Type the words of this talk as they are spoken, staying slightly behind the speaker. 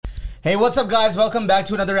Hey, what's up, guys? Welcome back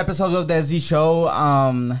to another episode of the SZ Show.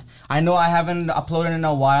 I know I haven't uploaded in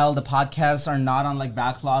a while. The podcasts are not on like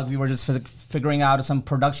backlog. We were just figuring out some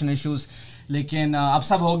production issues. लेकिन अब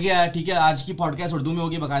सब हो गया है, ठीक है. आज की पॉडकास्ट उर्दू में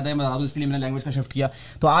होगी, बाकायदा मैं बता दूं, इसलिए मैंने लैंग्वेज का शिफ्ट किया.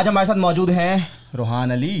 तो आज हमारे साथ मौजूद हैं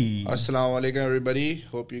रोहान अली. अस्सलाम वालेकुम everybody,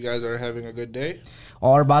 hope you guys are having a good day.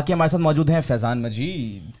 और बाकी हमारे साथ मौजूद हैं फैजान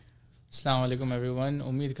मजीद. अस्सलाम वालेकुम एवरीवन,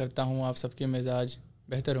 उम्मीद करता हूँ आप सबके मिजाज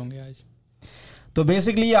बेहतर होंगे आज. तो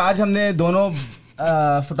बेसिकली आज हमने दोनों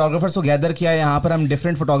फोटोग्राफर्स को गैदर किया है. यहाँ पर हम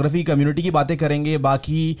डिफरेंट फोटोग्राफी कम्युनिटी की बातें करेंगे.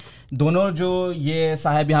 बाकी दोनों जो ये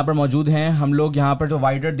साहब यहाँ पर मौजूद हैं, हम लोग यहाँ पर जो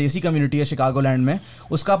वाइडर देसी कम्युनिटी है शिकागो लैंड में,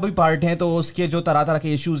 उसका भी पार्ट है. तो उसके जो तरह तरह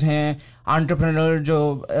के इश्यूज़ हैं, एंटरप्रेन्योर जो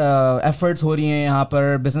एफर्ट्स हो रही हैं यहाँ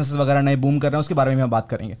पर, बिजनेस वगैरह नए बूम कर रहे हैं, उसके बारे में हम बात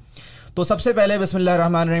करेंगे. तो सबसे पहले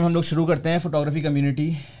बिस्मिल्लाहिर्रहमानिर्रहीम हम लोग शुरू करते हैं फोटोग्राफी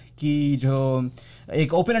कम्युनिटी की जो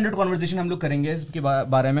एक ओपन एंडेड कॉन्वर्सेशन हम लोग करेंगे इसके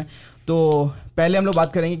बारे में. तो पहले हम लोग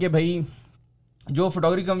बात करेंगे कि भाई जो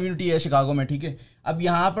फोटोग्राफी कम्युनिटी है शिकागो में, ठीक है, अब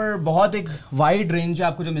यहाँ पर बहुत एक वाइड रेंज है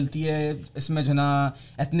आपको जो मिलती है. इसमें जो ना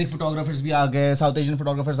एथनिक फोटोग्राफर्स भी आ गए, साउथ एशियन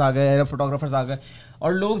फोटोग्राफर्स आ गए, अरब फोटोग्राफर्स आ गए.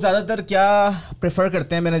 और लोग ज़्यादातर क्या प्रेफर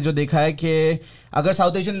करते हैं, मैंने जो देखा है कि अगर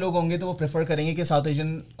साउथ एशियन लोग होंगे तो वो प्रेफर करेंगे कि साउथ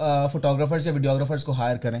एशियन फोटोग्राफर्स या वीडियोग्राफर्स को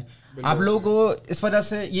हायर करें. आप लोगों को इस वजह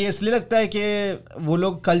से ये इसलिए लगता है कि वो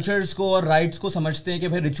लोग कल्चर्स को और राइट्स को समझते हैं कि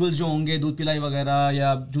भाई रिचुअल्स जो होंगे, दूध पिलाई वगैरह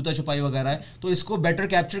या जूता छुपाई वगैरह है, तो इसको बेटर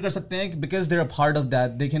कैप्चर कर सकते हैं because they are part of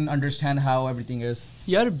that, they can understand how everything is.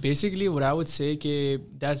 यार basically what I would say कि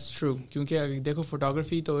दैट्स ट्रू, क्योंकि देखो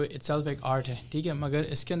फोटोग्राफी तो इटसेल्फ एक आर्ट है, ठीक है, मगर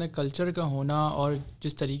इसके अंदर कल्चर का होना और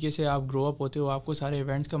जिस तरीके से आप ग्रो अप होते हो, आपको सारे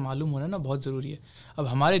इवेंट्स का मालूम होना ना बहुत ज़रूरी है. अब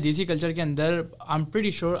हमारे देसी कल्चर के अंदर आई एम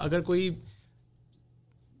प्रीटी श्योर अगर कोई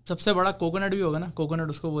सबसे बड़ा कोकोनट भी होगा ना, कोकोनट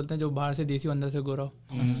उसको बोलते हैं जो बाहर से देसी अंदर से गोरा हो,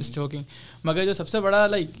 जस्ट जोकिंग, मगर जो सबसे बड़ा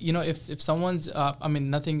like you know if someone's I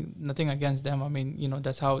mean nothing against them, I mean you know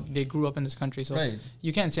that's how they grew up in this country, so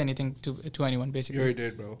you can say anything to anyone basically. You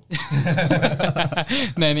did, bro.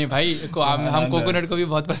 नहीं भाई को हम coconut को भी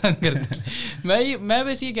बहुत पसंद करते हैं. मैं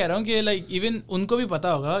बस ये कह रहा हूँ कि लाइक इवन उनको भी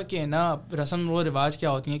पता होगा कि ना रस्म वो रिवाज क्या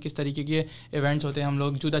होती हैं, किस तरीके के इवेंट्स होते हैं. हम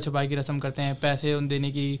लोग जूता छुपाई की रस्म करते हैं, पैसे उन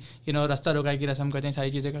देने की, यू नो रास्ता रुकाई की रस्म करते हैं,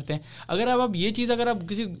 सारी चीज़ें करते हैं. अगर आप ये चीज़ अगर आप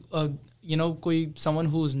किसी you know कोई someone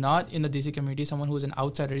who's not in the desi community, someone who's an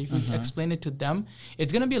outsider, if you explain it to them,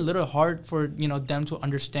 it's going to be a little hard for you know them to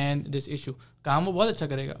understand this issue. काम वो बहुत अच्छा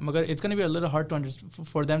करेगा, मगर it's going to be a little hard to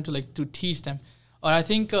for them to like to teach them. Or I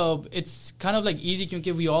think it's kind of like easy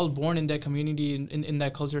because we all born in that community, in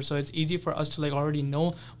that culture, so it's easy for us to like already know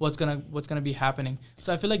what's gonna be happening.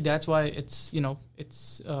 So I feel like that's why it's you know it's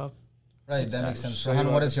right, that makes sense.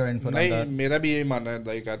 Rohan, what is your input on that? मेरा भी यही मानना है,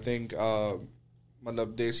 like I think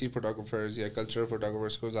मतलब देसी photographers या cultural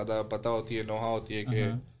photographers को ज़्यादा पता होती है, नोहा होती है कि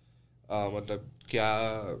मतलब क्या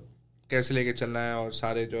कैसे लेके चलना है, और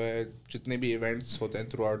सारे जो है जितने भी इवेंट्स होते हैं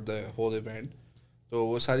through out the whole event, तो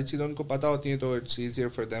वो सारी चीज़ें उनको पता होती हैं, तो it's easier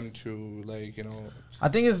for them to like you no. I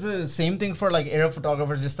think it's the same thing for like Arab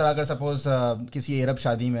photographers. जिस तरह अगर सपोज किसी अरब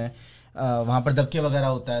शादी में वहाँ पर दबके वगैरह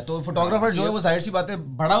होता है, तो फोटोग्राफर जो है वो जाहिर सी बात है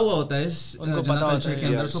बड़ा हुआ होता है, उनको पता होता है के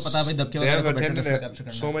अंदर, उसको पता है भाई दबके वगैरह को कैप्चर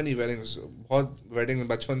करना है. सो मेनी वेडिंग्स, बहुत वेडिंग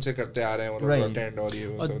बचपन से करते आ रहे हैं वो लोग अटेंड.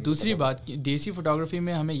 और दूसरी बात देसी फोटोग्राफी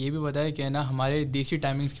में हमें ये भी पता है कि ना हमारे देसी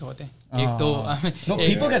टाइमिंग्स क्या होते हैं. एक तो no,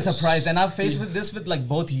 people get surprised and I've faced with this with like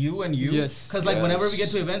both you and you, because like whenever we get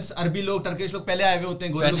to events, अरबी लोग, टर्किश लोग पहले आए हुए होते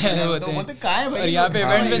हैं, गोरे लोग तो बोलते कहाँ है भाई, और यहाँ पे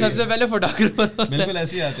इवेंट में सबसे पहले फोटोग्राफर बिल्कुल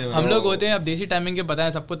ऐसे ही आते हैं. हम लोग होते हैं, अब देसी टाइमिंग के पता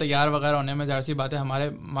है सबको तैयार वगैरह होने में, जाहिर सी बात है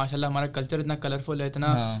हमारे माशाल्लाह हमारा कल्चर इतना कलरफुल है, इतना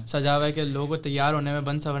सजा हुआ है कि लोगों को तैयार होने में,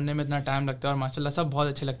 बन संवरने में इतना टाइम लगता है, और माशाल्लाह सब बहुत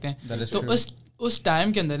अच्छे लगते हैं. तो उस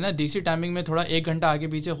टाइम के अंदर ना देसी टाइमिंग में थोड़ा 1 घंटा आगे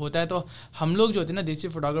पीछे होता है, तो हम लोग जो होते हैं ना देसी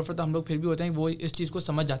फोटोग्राफर, तो हम लोग फिर भी होते हैं वो इस चीज़ को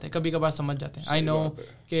समझ जाते हैं, कभी कभार समझ जाते हैं. आई नो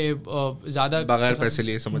कि ज़्यादा बगैर पैसे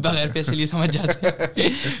लिए समझ जाते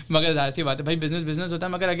हैं मगर ज़ाहिर सी बात है भाई बिजनेस होता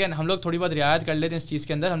है, मगर अगेन हम लोग थोड़ी बहुत रियायत कर लेते हैं इस चीज़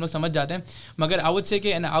के अंदर, हम लोग समझ जाते हैं. मगर आई वुड से कि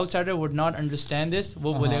an outsider would not understand this,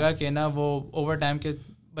 वो बोलेगा कि ना वो ओवर टाइम के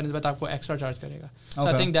बनस्बत आपको एक्स्ट्रा चार्ज करेगा. सो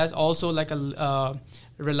I think that's also like a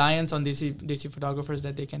reliance on desi photographers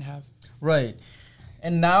that they can have. Right.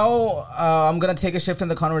 And now I'm gonna take a shift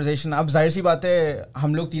in the conversation. अब जाहिर सी बात है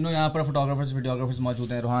हम लोग तीनों यहाँ पर फोटोग्राफर्स वीडियोग्राफर्स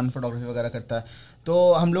मौजूद हैं. रोहान फोटोग्राफी वगैरह करता है,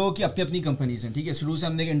 तो हम लोगों की अपनी अपनी कंपनीज हैं, ठीक है. शुरू से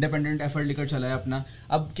हमने एक इंडिपेंडेंट एफर्ट लेकर चला है अपना.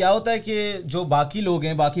 अब क्या होता है कि जो बाकी लोग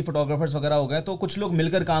हैं, बाकी फोटोग्राफर्स वगैरह हो गए, तो कुछ लोग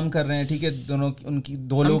मिलकर काम कर रहे हैं, ठीक है, दोनों उनकी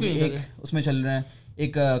 2 लोग एक उसमें चल रहे हैं,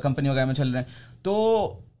 एक कंपनी वगैरह में चल रहे हैं. तो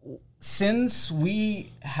since we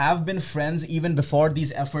have been friends even before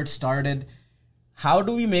these efforts started, how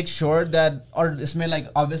do we make sure that, और इसमें like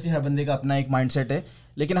obviously हर बंदे का अपना एक mindset है,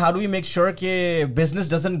 लेकिन how do we make sure कि business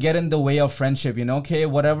doesn't get in the way of friendship, you know, कि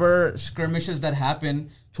whatever skirmishes that happen,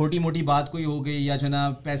 छोटी मोटी बात कोई हो गई या जो ना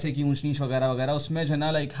पैसे की ऊंच नीच वगैरह वगैरह, उसमें जो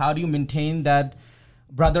ना like how do you maintain that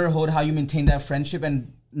brotherhood, how you maintain that friendship and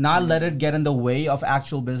not let it get in the way of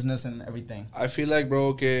actual business and everything. I feel like bro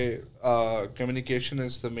communication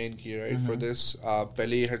is the main key, right? For this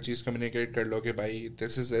पहले ही हर चीज़ communicate कर लो कि भाई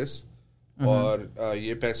this is this और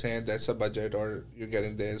ये पैसे हैं, that's a budget, or you're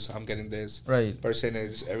getting this, I'm getting this, right,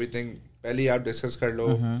 percentage, everything पहले ही आप discuss कर लो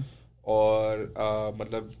और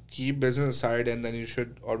मतलब keep business aside and then you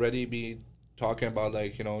should already be talking about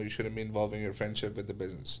like, you know, you shouldn't be involving your friendship with the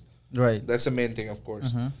business. Right. That's the main thing, of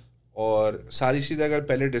course. और सारी चीज़ें अगर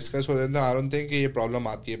पहले discuss हो जाए तो आई don't think कि ये प्रॉब्लम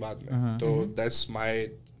आती है बाद में. तो that's my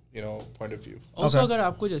point of view. Also अगर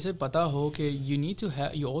आपको जैसे पता हो कि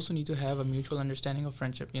you also need to have a mutual understanding of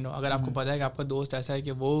friendship, you know, अगर आपको पता है कि आपका दोस्त ऐसा है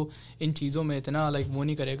कि वो इन चीज़ों में इतना like वो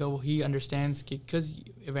नहीं करेगा, वो he understands कि because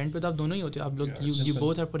event पे तो आप दोनों ही होते हो, आप लोग you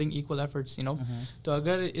both are putting equal efforts, you know. तो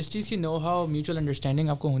अगर इस चीज़ की know how mutual understanding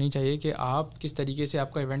आपको होनी चाहिए कि आप किस तरीके से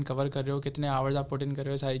आपका इवेंट कवर कर रहे हो, कितने आवर्स आप पुट इन कर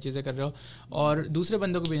रहे हो, सारी चीज़ें कर रहे हो, और दूसरे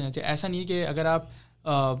बंदों को भी जानना चाहिए. ऐसा नहीं है कि अगर आप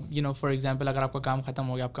you know, for example, अगर आपका काम ख़त्म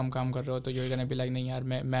हो गया, आप कम काम कर रहे हो, तो you're gonna be like नहीं यार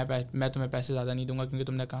मैं तुम्हें पैसे ज़्यादा नहीं दूंगा क्योंकि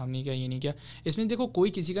तुमने काम नहीं किया, ये नहीं किया. इसमें देखो कोई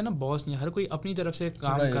किसी का ना बॉस नहीं है, हर कोई अपनी तरफ से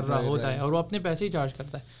काम कर रहा होता है और वो अपने पैसे ही चार्ज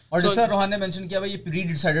करता है. और जैसा रोहान ने मेंशन किया भाई, ये प्री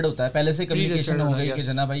डिसाइडेड होता है, पहले से कम्युनिकेशन हो गई कि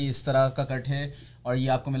जना भाई इस तरह का कट है और ये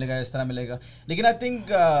आपको मिलेगा, इस तरह मिलेगा. लेकिन I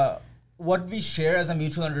think what we share as a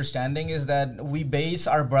mutual understanding is that we base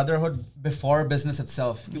our brotherhood before business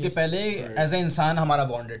itself. क्योंकि पहले as a इंसान हमारा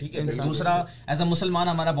बॉन्ड है, ठीक है. दूसरा as a मुसलमान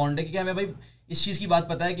हमारा बॉन्ड है, क्योंकि हमें भाई इस चीज़ की बात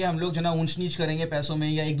पता है कि हम लोग जो ना ऊंच नीच करेंगे पैसों में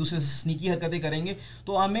या एक दूसरे से स्नीकी हरकतें करेंगे,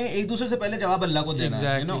 तो हमें एक दूसरे से पहले जवाब अल्लाह को देना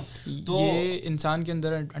है, you know? तो ये इंसान के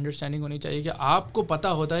अंदर अंडरस्टैंडिंग होनी चाहिए कि आपको पता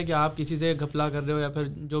होता है कि आप किसी से घपला कर रहे हो या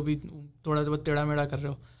फिर जो भी थोड़ा बहुत टेढ़ा मेढ़ा कर रहे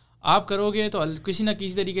हो, आप करोगे तो किसी ना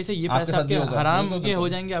किसी तरीके से ये पैसे आपके हराम के हो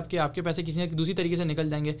जाएंगे, आपके पैसे किसी ना दूसरी तरीके से निकल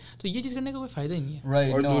जाएंगे. तो ये चीज़ करने का कोई फायदा ही नहीं है.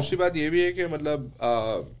 Right, और दूसरी बात ये भी है कि मतलब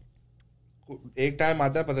एक टाइम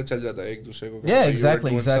आता है पता चल जाता है एक दूसरे को. Yeah,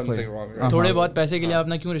 exactly. थोड़े बहुत पैसे के लिए आप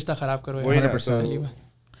ना क्यों रिश्ता खराब करो. 100%.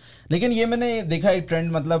 लेकिन ये मैंने देखा एक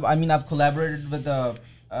ट्रेंड, मतलब I mean I've collaborated with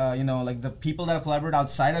you know like the people that have collaborated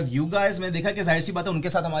outside of you guys. मैंने देखा कि जाहिर सी बात है उनके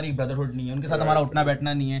साथ हमारी ब्रदरहुड नहीं है, उनके साथ हमारा उठना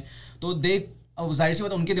बैठना नहीं है, तो जाहिर सी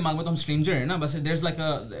बात है उनके दिमाग में तो हम स्ट्रेंजर है ना, बस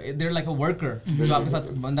देयर लाइक अ वर्कर जो आपके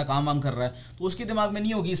साथ बंदा काम वाम कर रहा है, तो उसके दिमाग में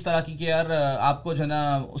नहीं होगी इस तरह की कि यार आपको जो है ना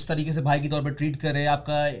उस तरीके से भाई के तौर पर ट्रीट करे,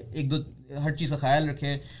 आपका एक दो हर चीज़ का ख्याल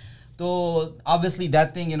रखे. तो obviously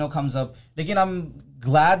that thing you know comes up. लेकिन I am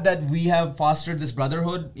glad that we have fostered this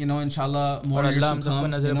brotherhood, you know, inshallah more years to come,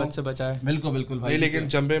 नजर बद से बचाए. बिल्कुल भाई. लेकिन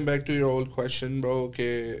jumping back to your old question bro, कि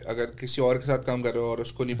अगर किसी और के साथ काम कर रहे हो और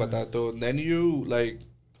उसको नहीं पता, तो then you like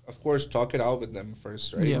of course talk it out with them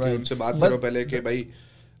first, right? Yeah, right. उनसे बात करो पहले कि भाई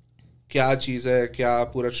क्या चीज़ है, क्या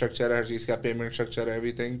पूरा स्ट्रक्चर है, हर चीज़ का पेमेंट स्ट्रक्चर है,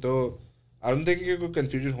 एवरीथिंग. तो I don't think कोई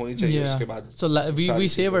confusion होनी चाहिए उसके बाद. So we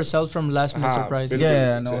save ourselves from last minute surprises.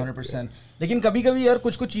 Yeah, no 100%. लेकिन कभी-कभी यार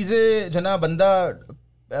कुछ चीज़ें जना बंदा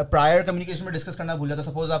प्रायर कम्युनिकेशन में डिस्कस करना भूल जाता.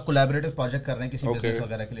 सपोज आप कोलैबोरेटिव प्रोजेक्ट कर रहे हैं किसी बिजनेस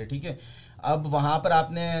वगैरह के लिए, ठीक है. अब वहाँ पर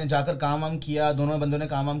आपने जाकर काम वाम किया, दोनों बंदों ने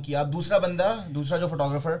काम वाम किया. अब दूसरा जो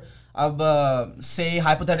फोटोग्राफर, अब से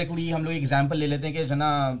हाइपोथेटिकली हम लोग एग्जांपल ले लेते हैं कि जना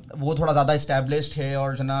वो थोड़ा ज़्यादा इस्टेब्लिश्ड है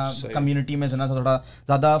और जना कम्युनिटी में जना थोड़ा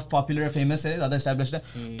ज़्यादा पॉपुलर फेमस है, ज़्यादा इस्टेब्लिश्ड है.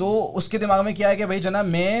 तो उसके दिमाग में क्या है कि भाई जना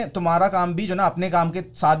मैं तुम्हारा काम भी जना अपने काम के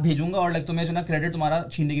साथ भेजूंगा और लाइक तुम्हें जना क्रेडिट तुम्हारा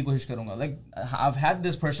छीनने की कोशिश करूंगा. Like I have had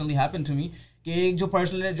this personally happen to me कि एक जो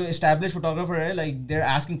पर्सनल जो एस्टैब्लिश्ड फोटोग्राफर है, like they are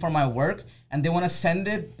asking for my work and they want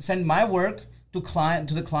to send my work to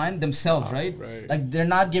the client themselves, right? Like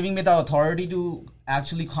they're not giving me the authority to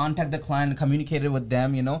actually contact the client and communicate it with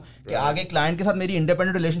them, you know, कि आगे client के साथ मेरी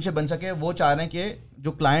independent relationship बन सके. वो चाह रहे हैं कि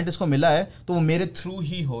जो client इसको मिला है तो वो मेरे through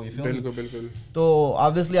ही हो. बिल्कुल. तो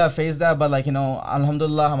obviously I face that, but like you know,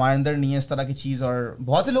 अल्हम्दुलिल्लाह हमारे अंदर नहीं है इस तरह की चीज़, और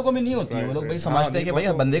बहुत से लोगों में नहीं होती है. वो लोग भाई समझते हैं कि भाई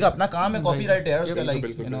बंदे का अपना काम है, कॉपीराइट है उसका, like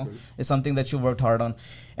you know, it's something that you worked hard on.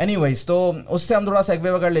 Anyways, तो उससे हम थोड़ा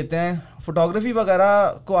सेगवे वगैरह लेते हैं. फोटोग्राफी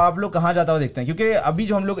वगैरह को आप लोग कहाँ जाता हुआ देखते हैं? क्योंकि अभी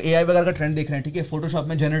जो हम लोग AI वगैरह का ट्रेंड देख रहे हैं, ठीक है, फोटोशॉप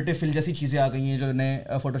में जनरेटिव फिल जैसी चीज़ें आ गई हैं जो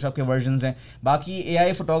नए फोटोशॉप के वर्जन्स हैं. बाकी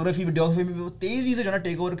AI फोटोग्राफी वीडियोग्राफी में भी वो तेज़ी से जो ना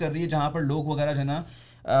टेक ओवर कर रही है, जहाँ पर लोग वगैरह जो ना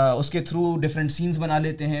उसके थ्रू डिफरेंट सीन्स बना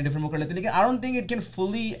लेते हैं, डिफरेंट वो कर लेते हैं. लेकिन I don't think it can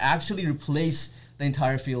fully actually replace the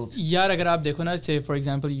entire field. यार अगर आप देखो ना, say for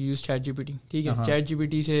example you use chat GPT, ठीक है, चैट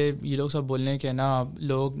जीपीटी से ये लोग सब बोलने के ना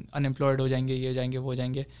लोग अनएम्प्लॉयड हो जाएंगे, ये जाएंगे वो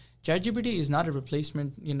जाएंगे. ChatGPT is not a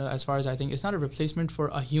replacement, you know, as far as I think. It's not a replacement for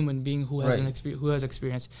a human being who has who has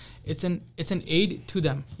experience. It's an aid to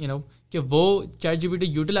them, you know, कि वो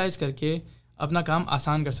ChatGPT utilize करके अपना काम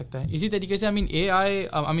आसान कर सकता है. इसी तरीके से I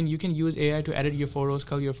mean you can use AI to edit your photos,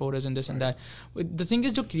 color your photos and this and that. The thing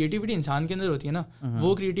is जो creativity इंसान के अंदर होती है ना,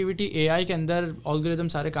 वो creativity AI के अंदर algorithm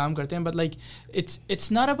सारे काम करते हैं, but like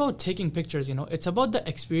it's not about taking pictures, you know, it's about the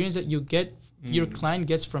experience that you get, your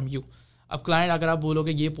client gets from you. अब क्लाइंट अगर आप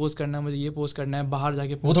बोलोगे ये पोस्ट करना है, मुझे ये पोस्ट करना है, बाहर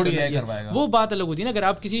जाके पोस्ट करना है, वो बात अलग होती है ना. अगर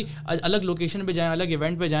आप किसी अलग लोकेशन पे जाएं, अलग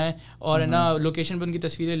इवेंट पे जाएं और है ना लोकेशन पे उनकी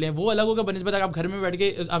तस्वीरें लें, वो अलग होगा बनस्बत आप घर में बैठ के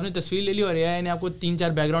आपने तस्वीर ले ली और AI ने आपको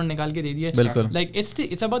 3-4 बैकग्राउंड निकाल के दे दिए. Like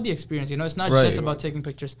it's about the experience, you know, it's not just about taking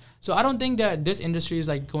pictures. So I don't think that this industry is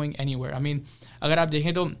like going anywhere. I mean अगर आप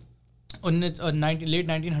देखें तो लेट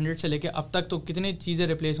 1900 से लेके अब तक तो कितनी चीज़ें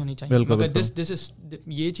रिप्लेस होनी चाहिए, मगर दिस इज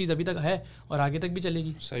ये चीज़ अभी तक है और आगे तक भी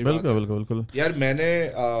चलेगी. बिल्कुल यार. मैंने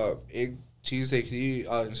एक चीज़ देखी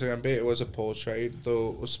इंस्टाग्राम पे, वाज अ पोस्ट राइट. तो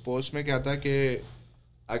उस पोस्ट में क्या था कि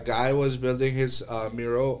a guy was building his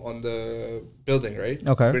mural on the building, right?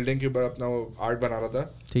 Building के ऊपर अपना वो आर्ट बना रहा था,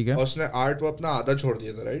 ठीक है, और उसने आर्ट वो अपना आधा छोड़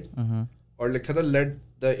दिया था, राइट, और लिखा था let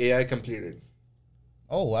the AI complete it.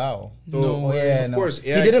 Oh wow! So, of course,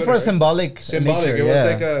 he did it for a symbolic. Nature, it was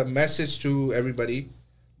like a message to everybody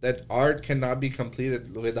that art cannot be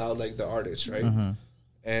completed without like the artist, right?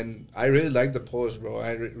 And I really like the post, bro.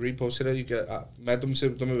 I reposted it. You can, मैं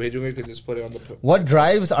तुम्हें भेजूंगा कि just put it on the. What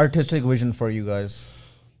drives artistic vision for you guys?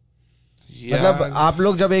 मतलब आप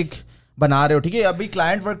लोग जब एक बना रहे हो, ठीक है, अभी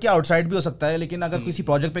क्लाइंट वर्क के आउटसाइड भी हो सकता है, लेकिन अगर किसी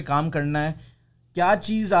प्रोजेक्ट पे काम करना है, क्या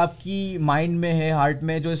चीज़ आपकी माइंड में है, हार्ट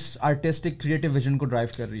में, जो इस आर्टिस्टिक क्रिएटिव विजन को ड्राइव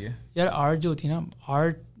कर रही है? यार आर्ट जो होती है ना,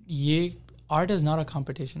 art is not a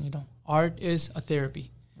competition, you know, art is a therapy.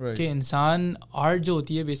 कि इंसान, आर्ट जो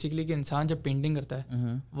होती है बेसिकली कि इंसान जब पेंटिंग करता है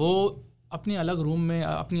वो अपने अलग रूम में,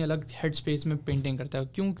 अपनी अलग हेड स्पेस में पेंटिंग करता है.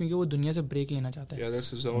 क्यों? क्योंकि वो दुनिया से ब्रेक लेना चाहता है.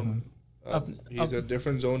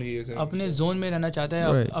 अपने जोन में रहना चाहता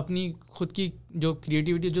है, अपनी खुद की जो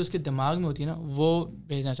क्रिएटिविटी जो उसके दिमाग में होती है ना, वो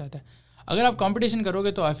भेजना चाहता है. अगर आप कंपटीशन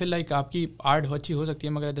करोगे तो आई फील लाइक आपकी आर्ट अच्छी हो सकती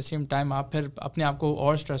है, मगर एट द सेम टाइम आप फिर अपने आप को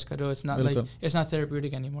और स्ट्रेस कर रहे हो. It's not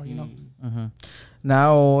therapeutic anymore, you know.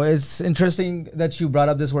 Now it's interesting that you brought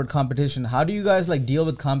up this word competition. How do you guys like deal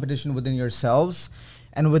with competition within yourselves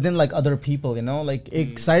and within like other people, you know? Like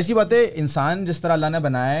एक सारी सी बात है, इंसान जिस तरह अल्लाह ने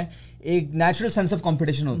बनाया है, एक नेचुरल सेंस ऑफ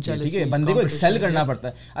कंपटीशन होती है, ठीक है, बंदे को एक्सेल करना पड़ता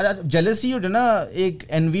है. अरे जेलसी और जो ना एक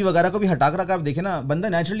एनवी वगैरह को भी हटा कर आप देखें ना, बंदा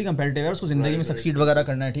नेचुरली कंपेटिटिव है, उसको जिंदगी में सक्सीड वगैरह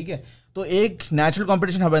करना है, ठीक है, तो एक नेचुरल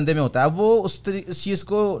कंपटीशन हर बंदे में होता है. वो उस चीज़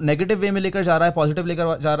को नेगेटिव वे में लेकर जा रहा है, पॉजिटिव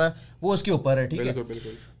लेकर जा रहा है, वो उसके ऊपर है, ठीक है.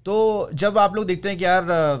 तो जब आप लोग देखते हैं कि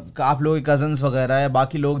यार आप लोग कजन्स वगैरह है,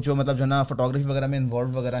 बाकी लोग जो मतलब जो ना फोटोग्राफी वगैरह में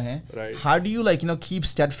इन्वॉल्व वगैरह हैं, how do you like you know keep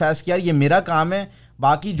steadfast कि यार ये मेरा काम है,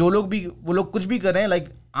 बाकी जो लोग भी वो लोग कुछ भी करें, like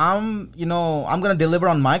I'm gonna deliver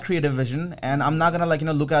on my creative vision and I'm not gonna like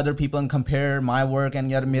look at other people and compare my work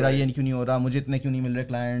and यार मेरा ये क्यों नहीं हो रहा, मुझे इतने क्यों नहीं मिल रहे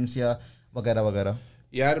clients या वगैरह वगैरह.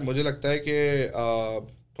 यार मुझे लगता है कि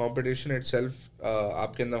competition itself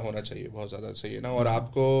आपके अंदर होना चाहिए, बहुत ज़्यादा चाहिए ना, और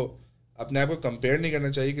आपको अपने आप को कंपेयर नहीं करना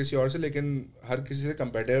चाहिए किसी और से, लेकिन हर किसी से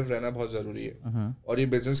कंपेटिटिव रहना बहुत ज़रूरी है, और ये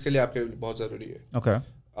बिजनेस के लिए आपके लिए बहुत ज़रूरी है. Okay.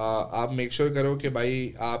 आप मेक श्योर करो कि भाई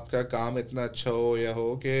आपका काम इतना अच्छा हो या हो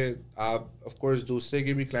कि आप ऑफ कोर्स दूसरे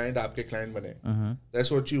के भी क्लाइंट आपके क्लाइंट बने.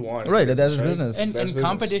 That's what you want. Right, that's business. And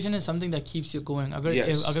competition is something that keeps you going.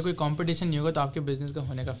 अगर कोई competition नहीं होगा तो आपके बिजनेस का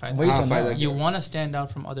होने का फायदा. You want to stand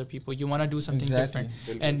out from other people. You want to do something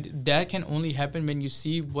different. And that can only happen when you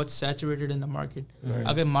see what's saturated in the market.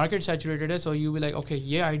 अगर market saturated है, so you be like, okay,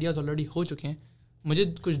 ये ideas already हो चुके हैं, मुझे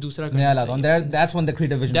कुछ दूसरा करना चाहिए. That's when the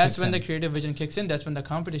creative vision that's when the creative vision kicks in. That's when the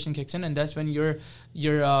competition kicks in, and that's when your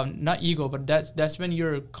not ego, but that's when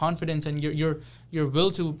your confidence and your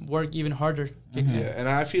will to work even harder kicks in. Yeah,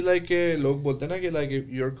 and I feel like लोग बोलते हैं ना कि like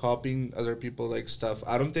if you're copying other people like stuff.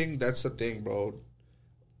 I don't think that's the thing, bro.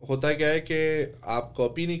 होता क्या है कि आप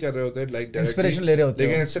कॉपी नहीं कर रहे होते, लाइक इंस्पिरेशन ले रहे होते,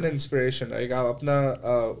 लेकिन इट्स एन इंस्पिरेशन, लाइक आप अपना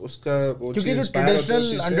उसका वो क्योंकि जो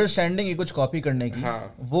ट्रेडिशनल अंडरस्टैंडिंग है कुछ कॉपी करने की,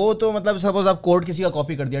 वो तो मतलब सपोज आप कोड किसी का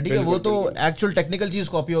कॉपी कर दिया, ठीक है, वो तो एक्चुअल टेक्निकल चीज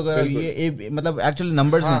कॉपी होगा, ये मतलब एक्चुअल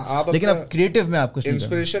नंबर्स में, लेकिन अब क्रिएटिव में आप कुछ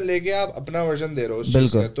इंस्पिरेशन लेके आप अपना वर्जन दे रहे हो उस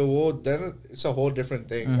चीज का, तो वो then it's a whole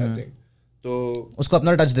different thing. I think तो उसको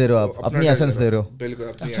अपना टच दे रहे हो, आप अपनी एसेंस दे रहे हो. बिल्कुल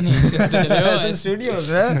अपनी एसेंस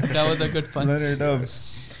स्टूडियोज है. That was a good fun.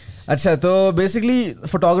 अच्छा, तो basically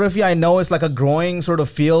photography I know it's like a growing sort of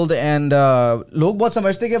field एंड लोग बहुत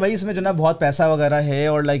समझते हैं कि भाई इसमें जो ना बहुत पैसा वगैरह है,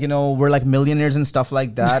 और like we're like millionaires and stuff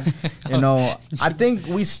like that. I think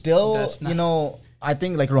we still I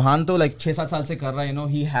think like Rohaan तो like 6-7 साल से कर रहा है,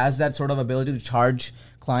 he has that sort of ability to charge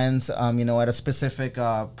clients at a specific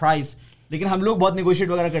price. लेकिन हम लोग बहुत नेगोशिएट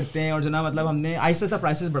वगैरह करते हैं और जो ना मतलब हमने आहिस्ता आहिस्ता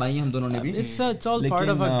प्राइसेस बढ़ाई हैं हम दोनों ने भी. It's all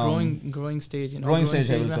part of a growing stage, you know. Growing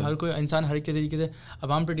stage में हर कोई इंसान हर एक के तरीके से.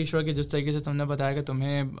 अब I'm pretty sure कि जिस तरीके से तुमने बताया कि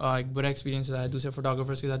तुम्हें एक बुरा एक्सपीरियंस आया दूसरे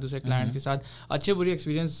फोटोग्राफर्स के साथ, दूसरे क्लाइंट के साथ, अच्छे बुरे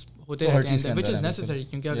एक्सपीरियंस होते रहते हैं, which is necessary,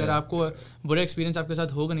 क्योंकि अगर आपको बुरा एक्सपीरियंस आपके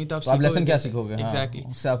साथ होगा नहीं तो आप लेसन क्या सीखोगे. Exactly.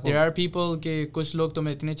 There are people के कुछ लोग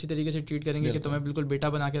तुम्हें इतने अच्छी तरीके से ट्रीट करेंगे कि तुम्हें बिल्कुल बेटा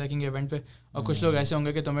बना के रखेंगे इवेंट पे, और कुछ लोग ऐसे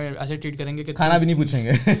होंगे कि तुम्हें ऐसे ट्रीट करेंगे कि खाना भी नहीं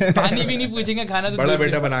पूछेंगे. पानी भी नहीं पूछेंगे, खाना तो बड़ा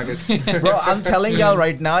बेटा बना के. Bro, I'm telling you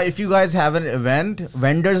right now, if you guys have an event,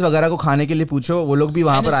 vendors वगैरह को खाने के लिए पूछो, वो लोग भी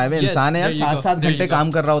वहाँ पर आए हुए इंसान है यार. 7-7 घंटे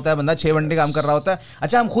काम कर रहा होता है बंदा, 6 घंटे काम कर रहा होता है.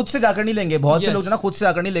 अच्छा हम खुद से जाकर नहीं लेंगे, बहुत से लोग जो ना खुद से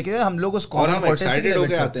जाकर नहीं लेके, हम लोग उसको एक्साइटेड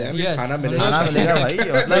होके आते हैं खाना मिलेगा भाई.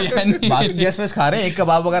 मतलब बाकी गेस्ट वेस्ट खा रहे हैं, एक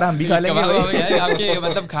कबाब वगैरह हम भी खा लेंगे आपके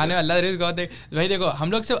मतलब खाने वाला रिस्क होता है भाई. देखो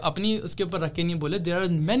हम लोग सिर्फ अपनी उसके ऊपर रख के नहीं बोले, देयर आर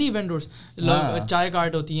मेनी वेंडर्स. लोग चाय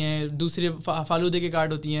कार्ट होती हैं, दूसरे फालूदे के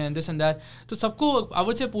कार्ट होती हैं, दिस एंड दैट. तो सबको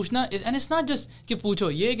अवश्य से पूछना, एंड इट्स नॉट जस्ट कि पूछो,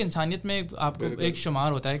 ये एक इंसानियत में आपको एक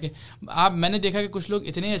शुमार होता है कि आप, मैंने देखा कि कुछ लोग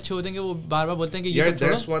इतने अच्छे होते हैं कि वो बार बार बोलते हैं कि ये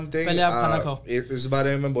पहले आप खाना खाओ. इस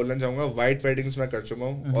बारे में मैं बोलना चाहूंगा, वाइट वेडिंग्स मैं कर चुका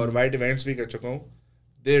हूँ और वाइट इवेंट्स भी कर चुका हूँ.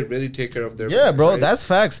 They really take care of their vendors, bro, right? That's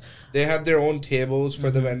facts. They have their own tables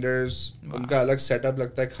for the vendors. उनका अलग सेटअप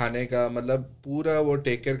लगता है खाने का, मतलब पूरा वो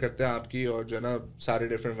टेक केयर करते हैं आपकी और जो ना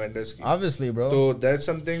सारे different vendors की. Obviously, bro. So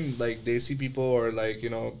that's something like Desi people or like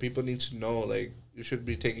you know people need to know, like you should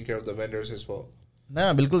be taking care of the vendors as well.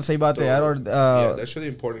 ना बिल्कुल सही बात है यार. और yeah, that's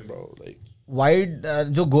really important, bro. Like white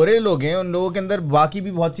जो गोरे लोग हैं उन लोगों के अंदर बाकी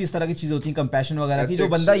भी बहुत सी इस तरह की चीज़ होती हैं, कंपैशन वगैरह की, जो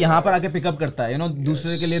बंदा यहाँ पर आके पिकअप करता है, यू नो,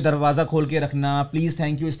 दूसरे के लिए दरवाजा खोल के रखना, प्लीज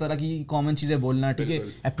थैंक यू, इस तरह की कॉमन चीजें बोलना, ठीक है,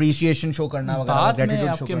 अप्रिसिएशन शो करना वगैरह,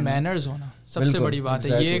 ग्रेटिट्यूड शो करना, मैनर्स होना सबसे बड़ी बात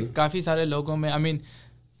है. ये काफी सारे लोगों में, आई मीन,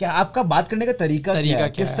 क्या आपका बात करने का तरीका क्या है,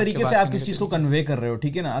 किस तरीके से आप किस चीज को कन्वे कर रहे हो,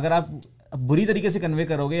 ठीक है ना. अगर आप बुरी तरीके से कन्वे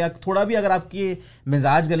करोगे या थोड़ा भी अगर आपके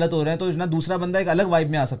मिजाज गलत हो रहे हैं तो ना दूसरा बंदा एक अलग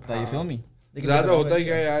वाइब में आ सकता है. Feel me. ज्यादा होता है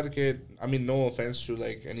क्या यार कि I mean no offence to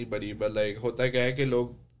like anybody, but like होता है क्या है कि लोग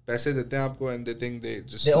पैसे देते हैं आपको and they think they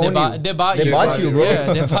just they bought you, bro.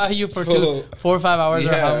 Yeah, they buy you for 4-5 hours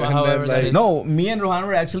or however that is. No, me and Rohaan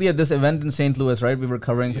were actually at this event in St. Louis, right? We were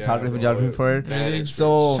covering photography for it.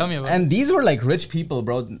 So and these were like rich people,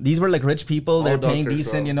 bro. These were like rich people. They're paying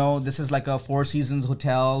decent, you know. This is like a Four Seasons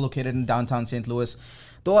hotel located in downtown St. Louis.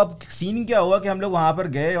 तो अब scene क्या हुआ कि हम लोग वहाँ पर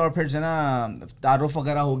गए और फिर जो ना तारुफ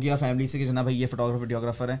वगैरह हो गया फैमिली से कि जो ना भाई ये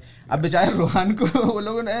फोटोग्राफर है. अब बेचारे रोहान को वो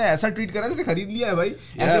लोगों ने ऐसा ट्रीट करा जैसे खरीद लिया है भाई,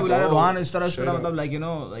 ऐसे बुलाया रोहान इस तरह मतलब लाइक यू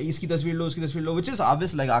नो इसकी तस्वीर लो उसकी तस्वीर लो, विच इज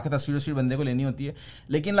ऑब्वियस, लाइक आके तस्वीर बंदे को लेनी होती है,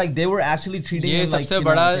 लेकिन like they were actually treating. ये सबसे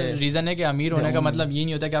बड़ा रीजन है कि अमीर होने का मतलब ये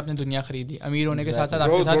नहीं होता कि आपने दुनिया खरीदी. अमीर होने के साथ साथ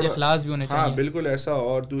आपके साथ इखलास भी होने चाहिए. हाँ बिल्कुल ऐसा.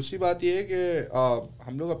 और दूसरी बात ये है कि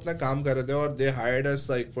हम लोग अपना काम कर रहे थे और they hired us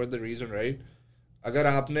like for the reason, right. अगर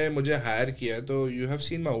आपने मुझे हायर किया है तो you have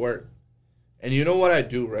seen my work and you know what I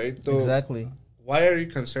do, right. तो exactly why are you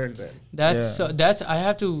concerned then. That's I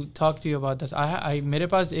have to talk to you about this. आई मेरे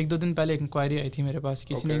पास 1-2 दिन पहले एक इंक्वायरी आई थी मेरे पास.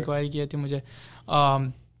 किसी ने इंक्वायरी की थी मुझे.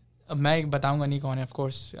 मैं बताऊंगा नहीं कौन है, of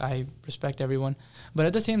course I respect everyone, but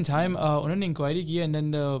at the same time उन्होंने इंक्वायरी की and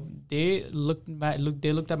then they looked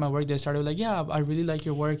at my work. They started like या I really like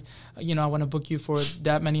your work, you know I want to book you for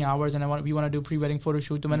that many hours and we want to do pre wedding photo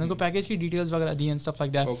shoot. तो मैंने उनको package की details वगैरह दी and stuff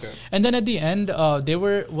like that. And then at the and they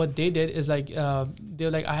were what they did is like they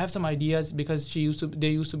were like I have some ideas because they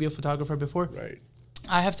used to be a photographer before. Right.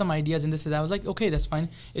 I have some ideas in this and that. I was like, okay, that's fine.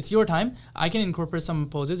 It's your time. I can incorporate some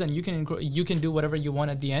poses and you can do whatever you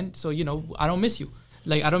want at the end. So, you know, I don't miss you.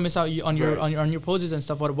 Like, I don't miss out on your on your poses and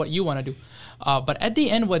stuff or what you want to do. But at the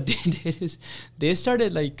end, what they did is they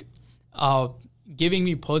started like giving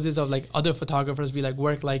me poses of like other photographers, be like,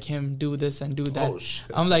 work like him, do this and do that. Oh, shit.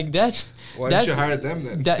 I'm like, why don't you hire them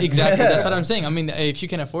then? Exactly, that's what I'm saying. I mean, if you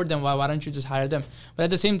can afford them, why don't you just hire them? But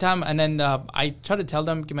at the same time, and then I try to tell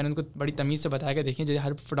them कि मैंने उनको बड़ी तमीज़ से बताया कि देखिए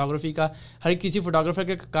हर photography का हर किसी फोटोग्राफर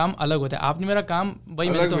का काम अलग होता है. आपने मेरा काम भाई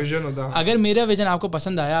मैंने तो अगर मेरा विजन आपको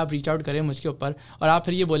पसंद आया, आप रीच आउट करें मुझके ऊपर और आप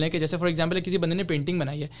फिर ये बोलें कि जैसे फॉर एग्जाम्पल किसी बंदे ने पेंटिंग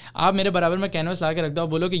बनाई है, आप मेरे बराबर में कैनवस ला के रख दो, आप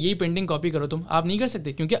बोलो कि यही पेंटिंग कॉपी करो तुम, आप नहीं कर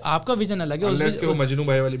सकते क्योंकि आपका विजन अलग है. मजनू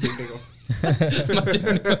भाई वाली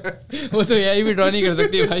वो तो यही भी ड्रॉ नहीं कर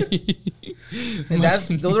सकती भाई.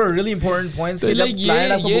 Those are really important points. तो like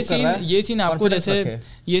ये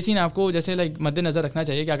सीन आपको जैसे लाइक मद्देनजर रखना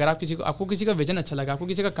चाहिए कि अगर आपको किसी का विजन अच्छा लगा, आपको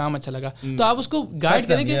किसी का काम अच्छा लगा, तो आप उसको गाइड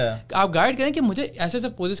करें कि मुझे ऐसे ऐसे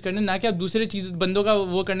पोजेस करने, ना कि आप दूसरे चीज बंदों का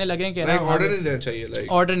वो करने लगे कि ऑर्डर नहीं देना चाहिए.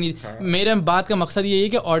 ऑर्डर नहीं. मेरे बात का मकसद ये है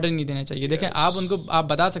कि ऑर्डर नहीं देना चाहिए. देखें आप उनको आप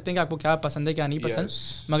बता सकते हैं कि आपको क्या पसंद है क्या नहीं पसंद,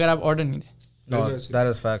 मगर आप ऑर्डर नहीं दें. No, that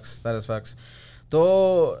is facts. तो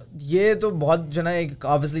ये तो बहुत जो ना एक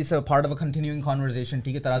obviously it's a part of a continuing conversation,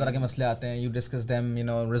 ठीक है, तरह तरह के मसले आते हैं, you discuss them, you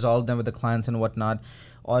know, resolve them with the clients and what not,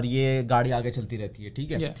 और ये गाड़ी आगे चलती रहती है,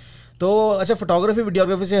 ठीक है। तो अच्छा, फोटोग्राफी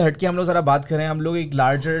वीडियोग्राफी से हट के हम लोग ज़रा बात करें, हम लोग एक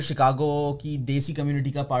लार्जर शिकागो की देसी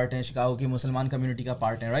कम्युनिटी का पार्ट है, शिकागो की मुसलमान कम्युनिटी का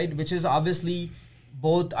पार्ट है, right, which is obviously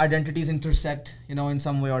both identities intersect, you know, in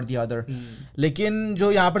some way or the other. लेकिन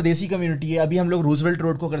जो यहाँ पर देसी कम्युनिटी है, अभी हम लोग रूजवेल्ट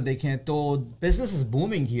रोड को अगर देखें तो business is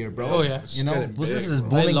booming here, bro. Oh yeah, you know, business is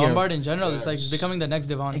booming here. Lombard in general, it's like becoming the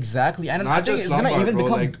next Devon. Exactly, and Not I think it's Lombard, gonna even bro,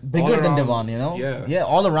 become like bigger than around, Devon, you know.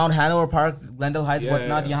 Yeah, all around Hanover Park, Glendale Heights, Yeah,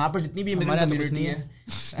 whatnot. yeah. यहाँ पर जितनी भी हमारे immigrant यहाँ तो कुछ community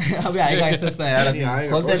है, अभी आएगा ऐसा यार, नहीं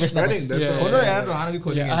आएगा, खोलते हैं it's कुछ ना spreading, that's कुछ। what I'm खोलो saying. यार, रोहान भी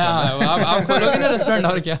खोलेंगे। हाँ, आप खोलोगे ना रेस्टोरेंट,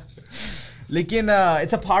 और क्या। लेकिन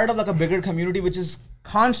it's a part of like a bigger community which is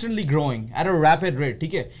constantly growing at a rapid rate,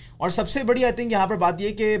 ठीक है। और सबसे बड़ी आई थिंक यहाँ पर बात ये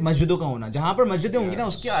है कि मस्जिदों का होना, जहाँ पर मस्जिदें होंगी ना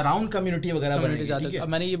उसके अराउंड कम्युनिटी वगैरह बनेगी, ठीक है। अब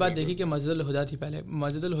मैंने ये बात देखी कि मस्जिद हुदा थी पहले,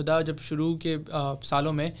 मस्जिद हुदा जब शुरू के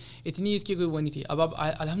सालों में इतनी इसकी कोई वो नहीं थी। अब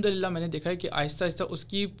अल्हम्दुलिल्लाह मैंने देखा है कि आहिस्ता आहिस्ता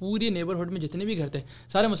उसकी पूरी नेबरहुड में जितने भी घर थे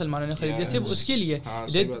सारे मुसलमानों ने खरीदे, सिर्फ उसके लिए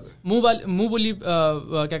मुँह बोली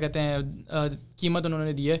क्या कहते हैं कीमत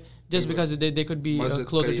उन्होंने दी है, just because they could be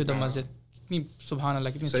closer to the मस्जिद। सुभान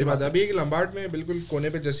अल्लाह, कितनी सही बात है। अभी एक लंबार्ड में बिल्कुल कोने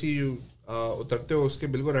पे जैसी उतरते हो उसके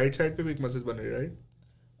बिल्कुल राइट साइड पे भी एक मस्जिद बन रही है, right?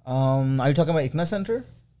 Are you talking about Ikna Center?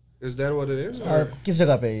 Is that what it is? Or किस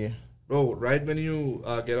जगह पे है ये? Bro, right when you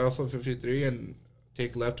get off of 53 and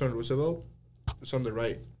take left on Roosevelt, it's on the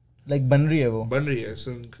right. Like बन रही है वो? बन रही है, it's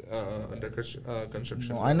under construction.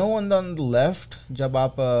 No, I know on the left, जब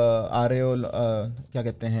आप आ रहे हो क्या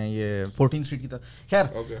कहते हैं ये 14th स्ट्रीट की तरफ।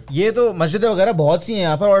 खैर ये तो मस्जिदें वगैरह बहुत सी हैं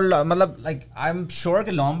यहाँ पर, और मतलब लाइक आई एम श्योर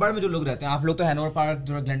कि लॉम्बार्ड में जो लोग रहते हैं, आप लोग तो हैनोवर पार्क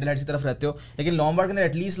जो ग्लेंडल हाइट्स की तरफ रहते हो, लेकिन लॉम्बार्ड के अंदर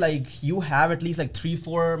at least like you have at least like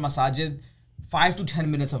 3-4 Masajid 5 to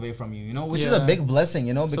 10 minutes away from you, you know, which is a big blessing,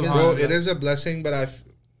 you know, because bro, it is a blessing, but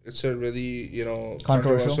it's a really, you know,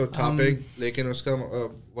 controversial topic. लेकिन उसका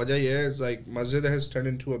वजह ये है, like masjid has turned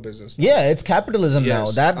into a business now. Yeah, it's capitalism now.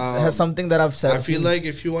 That has something that I've said. I feel like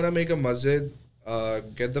if you want to make a masjid,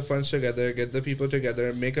 get the funds together, get the people together,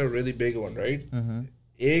 make a really big one, right?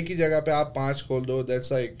 एक ही जगह पे आप 5 खोल दो,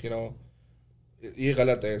 that's like, you know, ये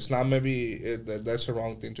गलत है। इस्लाम में भी that's a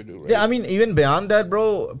wrong thing to do, right? Yeah, I mean even beyond that, bro,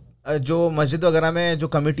 जो मस्जिद वगैरह में जो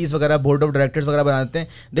कमिटीज वगैरह बोर्ड ऑफ डायरेक्टर्स वगैरह बनाते हैं,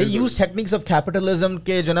 दे यूज टेक्निक्स ऑफ कैपिटलिज्म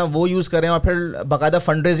के जो ना वो यूज कर रहे हैं, और फिर बाकायदा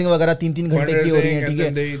फंड रेजिंग वगैरह 3-3 घंटे की हो रही है,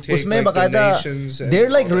 ठीक है। उसमें बाकायदा there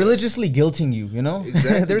like religiously गिल्टिंग you know,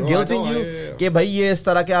 there गिल्टिंग you कि भाई ये इस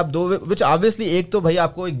तरह के आप दो, विच ऑब्वियसली एक तो भाई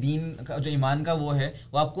आपको एक दीन का जो ईमान का वो है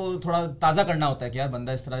वो आपको थोड़ा ताज़ा करना होता है कि यार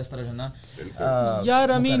बंदा इस तरह जो ना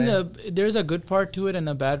यार, I mean there is a good part two it and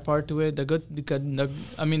a bad part two it.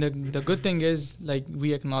 The good thing is like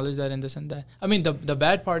we acknowledge that and this and that. I mean the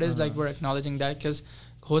bad part is like we're acknowledging that because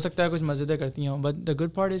हो सकता है कुछ मस्जिदें करती हैं, but the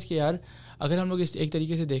good part is कि यार अगर हम लोग इस एक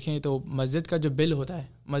तरीके से देखें तो मस्जिद का जो बिल होता है,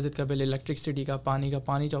 मस्जिद का बिल इलेक्ट्रिसिटी का,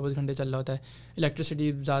 पानी 24 घंटे चल रहा होता है।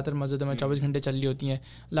 इलेक्ट्रिसिटी ज़्यादातर मस्जिदों में 24 घंटे चल रही होती हैं,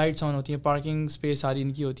 लाइट्स ऑन होती हैं, पार्किंग स्पेस सारी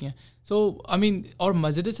इनकी होती हैं। सो आई मीन, और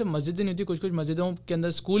मस्जिद से मस्जिद नहीं होती, कुछ मस्जिदों के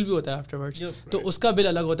अंदर स्कूल भी होता है आफ्टरवर्ड्स, तो उसका बिल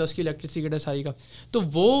अलग होता है, उसकी इलेक्ट्रिसिटी सारी का। तो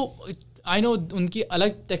वो आई नो उनकी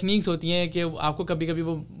अलग टेक्निक्स होती हैं कि आपको कभी कभी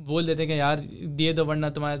वो बोल देते हैं कि यार दिए दो वरना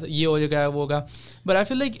तुम्हारा ये हो जाएगा वो होगा, but I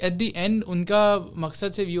feel like at the end उनका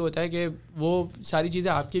मकसद से ये होता है कि वो सारी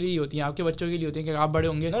चीज़ें आपके लिए ही होती हैं, आपके बच्चों के लिए होती हैं कि आप बड़े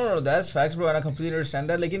होंगे। No that's facts bro, I completely understand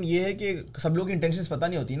that. लेकिन ये है कि सब लोग की इंटेंशंस पता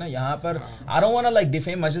नहीं होती ना यहाँ पर। I don't want to like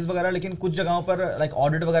defame मस्जिद वगैरह, लेकिन कुछ जगहों पर लाइक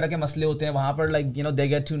ऑडिट वगैरह के मसले होते हैं, वहाँ पर like you no they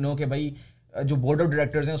get to know कि भाई जो बोर्ड ऑफ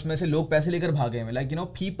डायरेक्टर्स हैं उसमें से लोग पैसे लेकर भागे हैं, लाइक यू नो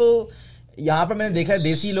पीपल। यहाँ पर मैंने देखा है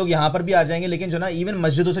देसी लोग यहाँ पर भी आ जाएंगे, लेकिन जो ना इवन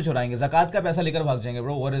मस्जिदों से चुराएंगे, ज़कात का पैसा लेकर भाग जाएंगे।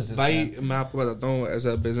 Bro what is this? भाई मैं आपको बताता हूँ, as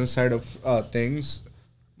a business side of things,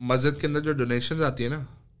 मस्जिद के अंदर जो डोनेशंस आती है ना,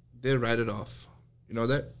 दे right it of, you know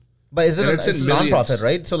that. But it's non-profit,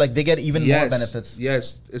 right? So like they get even more benefits.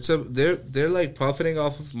 Yes, they're like profiting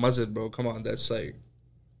off of masjid, bro. Come on, that's like,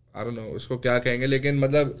 I don't know, उसको क्या कहेंगे, लेकिन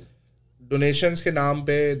मतलब donations के नाम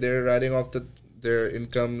पे they're writing off their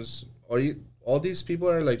incomes, और all these people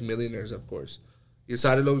are like millionaires, of course. ये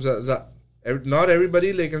सारे लोग not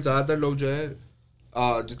everybody, लेकिन ज़्यादातर लोग जो है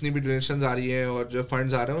जितनी भी donations आ रही हैं और जो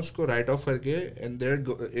funds आ रहे हैं उसको write off करके and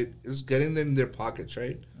it's getting them in their pockets,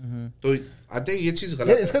 right? तो I think ये चीज़ गलत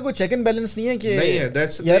है। इसका कोई check and balance नहीं है कि नहीं है,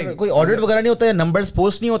 that's the यार thing. कोई audit वगैरह नहीं होता है, numbers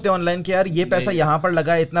post नहीं होते ऑनलाइन कि यार ये पैसा यहाँ पर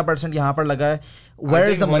लगा है, इतना % यहाँ पर लगा है, where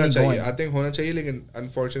is the money going? I think होना चाहिए, लेकिन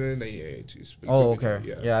unfortunately नहीं है ये चीज़। Oh okay,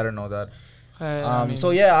 yeah I don't know that. So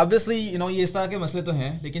yeah, obviously you know ये इस तरह के मसले तो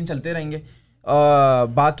हैं, लेकिन चलते रहेंगे।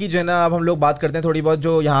 बाकी जो है ना अब हम लोग बात करते हैं थोड़ी बहुत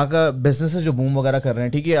जो यहाँ का बिजनेसेस जो बूम वगैरह कर रहे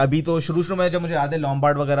हैं, ठीक है. अभी तो शुरू में जब मुझे याद है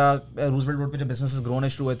लॉम्बार्ड वगैरह रूजवेल्ट रोड पे जब बिजनेसेस ग्रो होने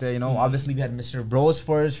शुरू हुए थे, obviously we had mister Bros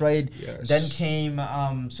first, right, then came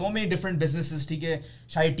so many different businesses, ठीक है.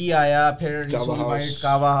 शाही टी आया, फिर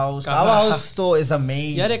कावा हाउस तो इज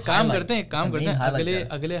अमेजिंग यार. एक काम करते हैं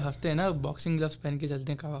अगले हफ्ते ना बॉक्सिंग ग्लव्स पहन के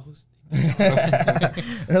चलते हैं कावा house.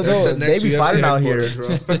 they be far now here.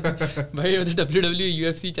 भाई वो तो WWE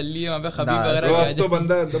UFC चल रही है वहाँ पे खबीब वगैरह. अब तो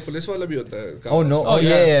बंदा पुलिस वाला भी होता है. Oh no, oh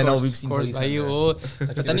yeah, no, we've seen police. भाई वो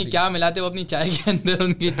पता नहीं क्या मिलाते वो अपनी चाय के अंदर,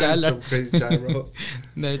 उनकी चाय.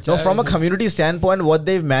 So from a community standpoint, what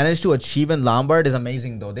they've managed to achieve in Lombard is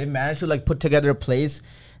amazing though. They've managed to like put together a place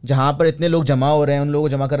जहाँ पर इतने लोग जमा हो रहे हैं, उन लोगों को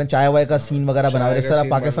जमा कर रहे हैं, चाय वाय का सीन वगैरह बना रहे हैं. इस तरह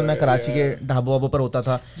पाकिस्तान में कराची के ढाबों वाबों पर होता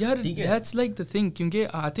था यार. दैट्स लाइक द थिंग, क्योंकि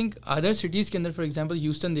आई थिंक अदर सिटीज़ के अंदर फॉर एग्जांपल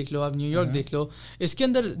ह्यूस्टन देख लो आप, न्यूयॉर्क देख लो, इसके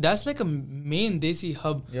अंदर दैट्स लाइक अ मेन देसी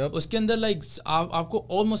हब. उसके अंदर लाइक आपको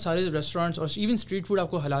ऑलमोस्ट सारे रेस्टोरेंट्स और इवन स्ट्रीट फूड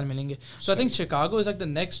आपको हलाल मिलेंगे. सो I think Chicago is like the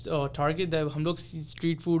next target. हम लोग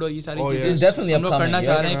स्ट्रीट फूड और ये सारी चीज़ें हम लोग करना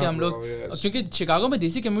चाह रहे हैं कि हम लोग, क्योंकि शिकागो में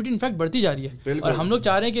देसी कम्युनिटी इनफैक्ट बढ़ती जा रही है और हम लोग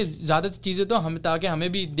चाह रहे हैं कि ज़्यादा चीज़ें तो हम, ताकि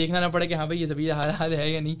हमें भी देखना ना पड़े कि हाँ ये ज़मीन हलाल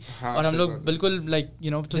है या नहीं. और हम लोग बिल्कुल लाइक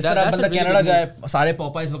जिस तरह बंदा कनाडा जाए सारे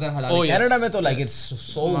पॉपाइज वगैरह हलाल है. कनाडा में तो like it's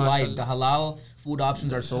so wide, the हलाल food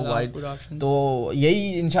options are so wide. तो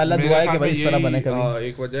यही इंशाल्लाह दुआ है कि भाई इस तरह बने कभी.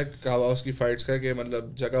 एक वजह कावा हाउस की फाइट्स का कि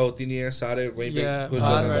मतलब जगह होती नहीं है, सारे वहीं पे कुछ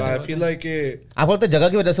जगह. आई फील लाइक आपको लगता है जगह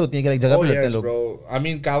की वजह से होती है कि जगह पे रहते हैं लोग. आई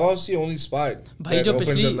मीन कावा हाउस की ओनली स्पॉट भाई जो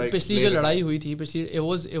पिछली जो लड़ाई हुई थी, पिछली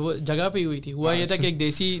वो जगह पे ही हुई थी. हुआ ये था कि एक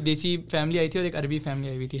देसी फैमिली आई थी और एक अरबी फैमिली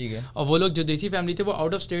आई हुई थी. और वो लोग जो देसी फैमिली थे वो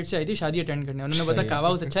आउट ऑफ स्टेट से आई थी शादी अटेंड करने. उन्होंने बताया कावा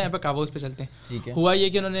हाउस अच्छा है, यहाँ पे कावा हाउस पे चलते हैं. हुआ ये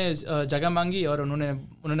कि उन्होंने जगह मांगी और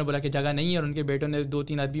उन्होंने बोला कि जगह नहीं है, और उनके बेटों ने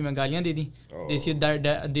 2-3 अरबी में गालियाँ दे दी.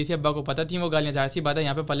 देसी अब्बा को पता थी वो गालियाँ, जाहिर सी बात है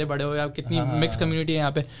यहाँ पे पले बड़े हुए आप, कितनी मिक्स कम्युनिटी है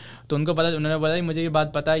यहाँ पे, तो उनको पता. उन्होंने बोला मुझे ये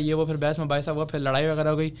बात पता है, ये वो, फिर बहस में बाइसा हुआ, फिर लड़ाई वगैरह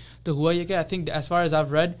हो गई. तो हुआ ये कि I think as far as I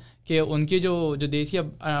have read कि उनके जो देसी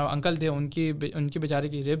अंकल थे उनकी बेचारे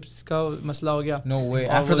की रिब्स का मसला हो गया. No way.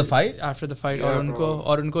 After the fight Yeah,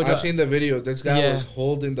 और उनको I've seen the video. This guy was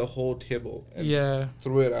holding the whole table and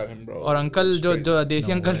threw it at him, bro. और अंकल जो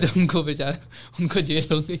देसी अंकल थे उनको बेचारे उनको जेल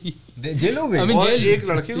हो गई. और एक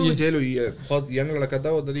लड़के को जेल हुई है, बहुत यंग लड़का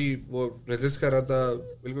था, वो रेजिस्ट कर रहा था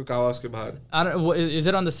बिल्कुल कावास के बाहर.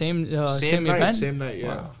 Is it on the same event? Same night,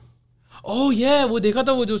 yeah. Oh yeah, वो देखा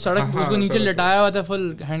था वो जो सड़क उसको नीचे लटाया हुआ था, फुल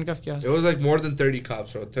हैंडकफ किया. It was like more than 30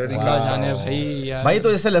 cops, bro. 30 cops. जाने भाई यार. भाई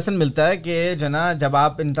तो इससे लेसन मिलता है कि जना जब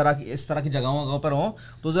आप इस तरह की जगहों पर हो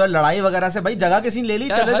तो जो लड़ाई वगैरह से भाई जगह किसी ले ली,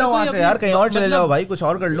 चले जाओ वहाँ से यार, कहीं और चले जाओ भाई, कुछ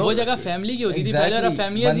और कर लो. वो जगह फैमिली की होती थी पहले, और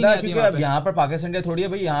फैमिली ऐसी नहीं आती वहाँ पे. यहाँ पर पाकिस्तान इंडिया थोड़ी है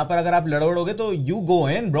भाई, यहाँ पर अगर आप लड़ोगे तो you go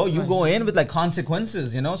in bro, you go in with like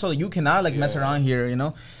consequences, so you cannot like mess around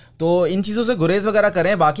here, तो इन चीज़ों से गुरेज वगैरह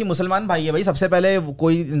करें. बाकी मुसलमान भाई है भाई, सबसे पहले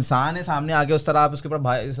कोई इंसान है सामने आके उस तरह आप उसके ऊपर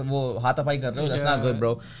भाई वो हाथापाई कर रहे हो, that's not good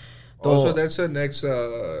bro. Also, that's the next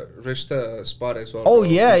Rishta spot as well. Oh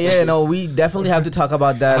yeah, no, we definitely have to talk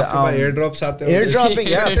about that. Airdrops आते हैं.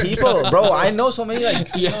 Airdropping, yeah, people, bro. I know so many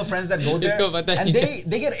like friends that go there and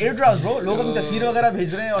they get airdrops, bro. लोग अपनी तस्वीर वगैरह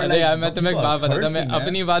भेज रहे हैं और like. मैं तुम्हें एक बात बताता हूँ, मैं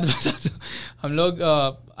अपनी बात बताता हूँ. हम लोग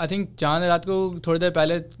I think चांद रात को थोड़ी देर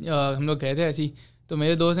पहले हम लोग गए थे ऐसी, तो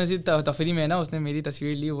मेरे दोस्त ने ऐसी तफरी में ना उसने मेरी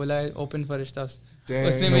तस्वीर ली, बोला ओपन फॉर रिश्तास.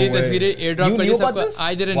 उसने मेरी तस्वीरें एयर ड्रॉप कर दी सबको.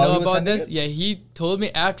 I didn't know about this. या he told me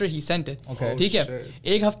after he sent it. ठीक है,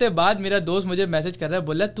 एक हफ्ते बाद मेरा दोस्त मुझे मैसेज कर रहा है,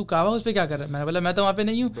 बोला तू कावा हाउस पे क्या कर रहा है. मैंने बोला मैं तो वहाँ पे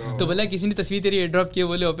नहीं हूँ. तो बोला किसी ने तस्वीर तेरी एयर ड्रॉप की,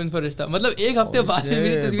 बोले ओपन फॉर रिश्ता. मतलब एक हफ्ते बाद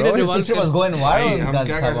मेरी तस्वीरें रिवॉल्व कर. हम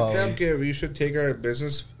क्या कर सकते हैं कि we should take our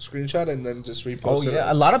business screenshot and then just repost it.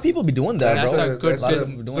 A lot of people be doing that, bro.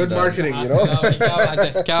 Good marketing,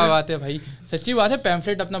 क्या बात है भाई, सच्ची बात है.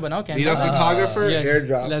 पैम्फलेट अपना बनाओ. Need a photographer?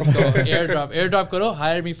 Airdrop. Let's go. Airdrop करो.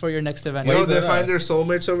 Hire me for your next event. They find their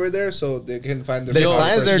soulmates over there, so they can find their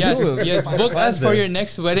clients there too. Yes, book us for your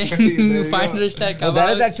next wedding. Find Rishta.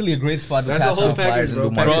 That is actually a great spot. That's a whole package, bro.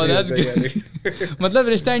 Bro, that's good. मतलब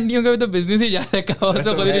रिश्ता इंडियों का भी तो business ही जा रहा है, कावा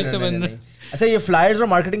तो कोई रिश्ता बन रहा है. अच्छा, ये फ्लायर्स और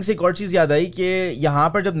मार्केटिंग से एक और चीज़ याद आई कि यहाँ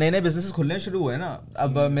पर जब नए बिजनेसेस खुलने शुरू हुए ना,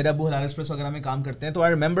 अब मेरे अबू हलाल एक्सप्रेस वगैरह में काम करते हैं, तो आई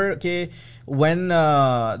रिमेंबर कि when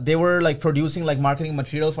they were like producing like marketing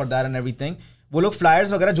material for that and everything, वो लोग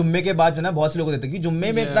फ्लायर्स वगैरह जुम्मे के बाद जो ना बहुत से लोग देते हैं, क्योंकि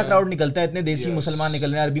जुम्मे में इतना क्राउड निकलता है, इतने देसी मुसलमान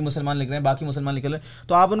निकल रहे हैं, अरबी मुसलमान निकल रहे हैं, बाकी मुसलमान निकल रहे हैं,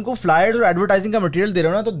 तो आप उनको फ्लायर्स और एडवर्टाइजिंग का मटेरियल दे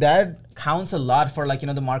रहे हो ना, तो that counts a lot for like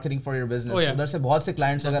the marketing for your business. उधर से बहुत से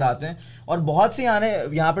क्लाइंट्स वगैरह आते हैं, और बहुत से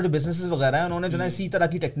यहाँ पर जो बिजनेसेस वगैरह हैं उन्होंने जो ना इसी तरह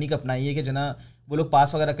की टेक्निक अपनाई है कि जो ना वो लोग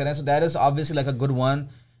पास वगैरह करें. So that is obviously like a good one.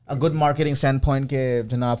 a good marketing standpoint के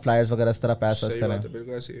जो ना आप flyers वगैरह इस तरह pass सही करें. बात है,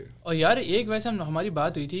 बिल्कुल ऐसी है. और यार एक वैसे हमारी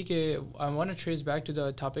बात हुई थी कि I want to trace back to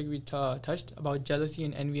the topic we touched about jealousy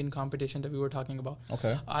and envy and competition that we were talking about.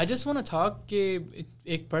 Okay. I just want to talk कि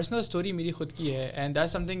एक personal story मेरी खुद की है and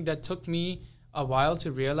that's something that took me a while to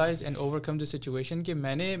realize and overcome the situation कि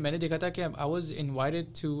मैंने देखा था कि I was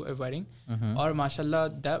invited to a wedding और माशाल्लाह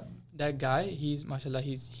that guy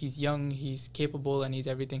he's young, he's capable and he's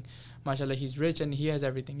everything, mashallah he's rich and he has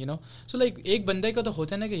everything, you know. So like एक बंदे का तो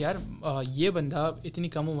होता है ना कि यार ये बंदा इतनी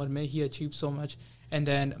कम उम्र में he achieved so much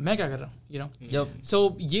and then मैं क्या कर रहा हूँ, you know. Yep. So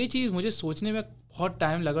ये चीज़ मुझे सोचने में बहुत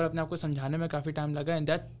टाइम लगा और अपने आप को समझाने में काफ़ी टाइम लगा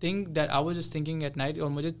and that thing that I was just thinking at night और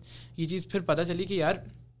मुझे ये चीज़ फिर पता चली कि यार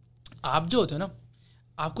आप जो होते हो ना,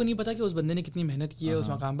 आपको नहीं पता कि उस बंदे ने कितनी मेहनत की है उस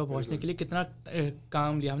मकाम पर पहुंचने के लिए, कितना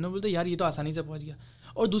काम लिया. हमने बोलते यार ये तो आसानी से पहुंच गया.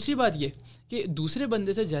 और दूसरी बात ये कि दूसरे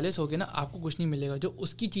बंदे से जेलस होके ना आपको कुछ नहीं मिलेगा, जो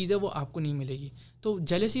उसकी चीज़ है वो आपको नहीं मिलेगी. तो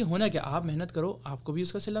जेलसी होना क्या, आप मेहनत करो आपको भी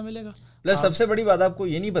उसका सिला मिलेगा. प्लस सबसे बड़ी बात आपको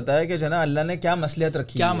ये नहीं पता है कि जना अल्लाह ने क्या मसलियत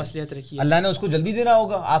रखी है. अल्लाह ने उसको जल्दी देना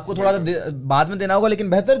होगा, आपको थोड़ा सा बाद में देना होगा, लेकिन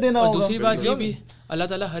बेहतर देना होगा. दूसरी बात ये भी अल्लाह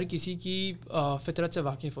ताला हर किसी की फितरत से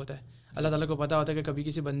वाकिफ़ होता है. अल्लाह ताला को पता होता है कि कभी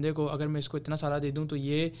किसी बंदे को अगर मैं इसको इतना सारा दे दूं तो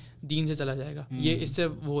ये दीन से चला जाएगा, ये इससे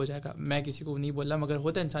वो हो जाएगा. मैं किसी को नहीं बोल रहा, मगर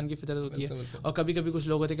होता है, इंसान की फितरत होती है. और कभी कभी कुछ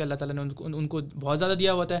लोग होते हैं कि अल्लाह ताला ने उनको बहुत ज़्यादा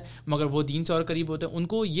दिया होता है मगर वो दीन से और करीब होते हैं,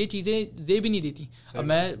 उनको ये चीज़ें दे भी नहीं देती. अब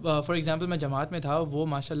मैं फॉर एग्जांपल मैं जमात में था, वो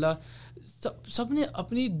माशाल्लाह सब ने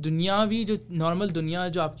अपनी दुनियावी जो नॉर्मल दुनिया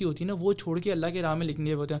जो आपकी होती है ना वो छोड़ के अल्लाह के राह में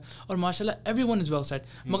लिखने होते हैं और माशाल्लाह एवरीवन इज़ वेल सेट.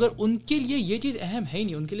 मगर उनके लिए ये चीज़ अहम है ही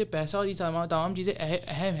नहीं, उनके लिए पैसा और ये तमाम चीज़ें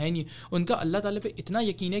अहम है नहीं. उनका अल्लाह ताला पे इतना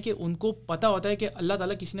यकीन है कि उनको पता होता है कि अल्लाह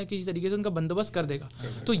ताला किसी ना किसी तरीके से उनका बंदोबस्त कर देगा.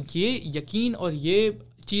 तो ये यकीन और ये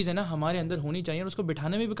चीज़ है ना हमारे अंदर होनी चाहिए और उसको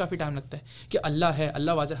बिठाने में भी काफ़ी टाइम लगता है कि अल्लाह है,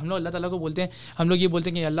 अल्लाह वाज़िर. हम लोग अल्लाह ताला को बोलते हैं, हम लोग ये बोलते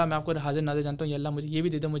हैं कि अल्लाह मैं आपको हाजिर नाज़िर जानता हूँ, अल्लाह मुझे ये भी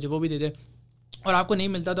दे दे, मुझे वो भी दे दे, और आपको नहीं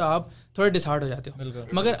मिलता तो आप थोड़े डिसहार्ट हो जाते हो.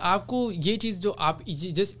 मगर आपको ये चीज़ जो आप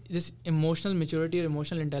जिस इमोशनल मैच्योरिटी और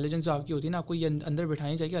इमोशनल इंटेलिजेंस जो आपकी होती है ना, आपको ये अंदर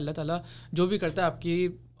बिठानी चाहिए कि अल्लाह ताला जो भी करता है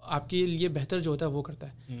आपके लिए बेहतर जो होता है वो करता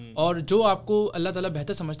है. और जो आपको अल्लाह ताला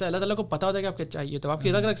बेहतर समझता है, अल्लाह ताला को पता होता है कि आपको चाहिए, तो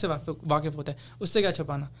आपकी रग रग से वाकिफ़ होता है, उससे क्या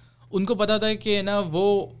छुपाना. उनको पता होता है कि ना वो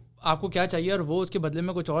आपको क्या चाहिए और वो उसके बदले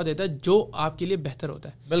में कुछ और देता है जो आपके लिए बेहतर होता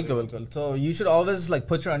है. बिल्कुल बिल्कुल. So you should always like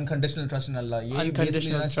put your unconditional trust in Allah. ये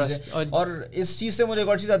अनकंडीशनल ट्रस्ट. और इस चीज़ से मुझे एक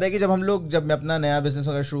और चीज़ आता है कि जब मैं अपना नया बिजनेस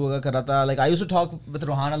वगैरह शुरू वगैरह कर रहा था, like I used to talk with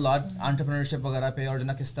Rohan a lot entrepreneurship वगैरह पे और जो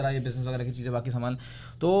ना किस तरह ये बिजनेस वगैरह की चीज़ें बाकी सामान.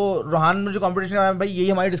 तो रोहान में जो कॉम्पिटिशन है भाई, यही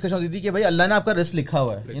हमारी डिस्कशन होती थी कि भाई अल्लाह ने आपका रिस्क लिखा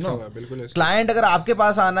हुआ है. यू नो, क्लाइंट अगर आपके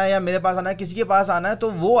पास आना है या मेरे पास आना है, किसी के पास आना है,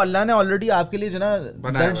 तो वो अल्लाह ने ऑलरेडी आपके लिए जो ना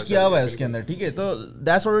दर्ज किया हुआ है उसके अंदर. ठीक है, तो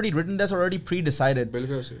that's already written, that's already pre-decided.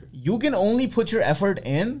 You can only put your effort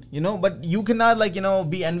in, you know, but you cannot like, you know,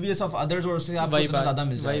 be envious of others और उससे आपको ज़्यादा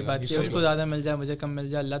मिल जाएगा. वही बात है, उसको ज़्यादा मिल जाए मुझे कम मिल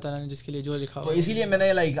जाए, अल्लाह ताला ने जिसके लिए जो लिखा हो. तो इसीलिए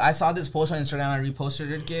मैंने like I saw this post on Instagram and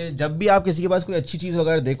reposted it कि जब भी आप किसी के पास कोई अच्छी चीज़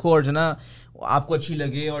वगैरह देखो और जो ना आपको अच्छी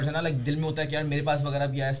लगे और जो ना लाइक दिल में होता है कि यार मेरे पास वगैरह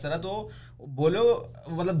भी है इस तरह, तो बोलो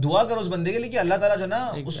मतलब दुआ करो उस बंदे के लिए कि अल्लाह ताला जो ना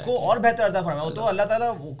उसको और बेहतर अता फरमाए. तो अल्लाह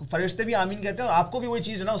ताला फरिश्ते भी आमीन कहते हैं और आपको भी वही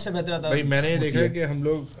चीज़ जो ना उससे बेहतर अता. भाई मैंने ये देखा है कि हम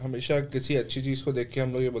लोग हमेशा किसी अच्छी चीज़ को देख के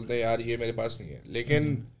हम लोग ये बोलते हैं यार ये मेरे पास नहीं है,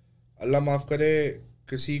 लेकिन अल्लाह माफ़ करे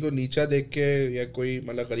किसी को नीचा देख के या कोई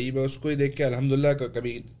मतलब गरीब है उसको ही देख के अल्हम्दुलिल्लाह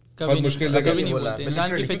कभी बहुत मुश्किल से कभी नहीं बोलते.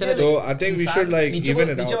 इंसान की फितरत. तो I think we should like even it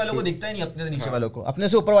out. नीचे वालों को दिखता ही नहीं अपने से नीचे वालों को, अपने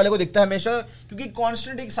से ऊपर वाले को दिखता है हमेशा, क्योंकि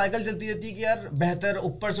कांस्टेंट एक साइकिल चलती रहती है कि यार बेहतर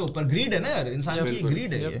ऊपर से ऊपर. ग्रीड है ना यार, इंसान की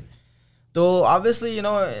ग्रीड है ये. तो ऑब्वियसली यू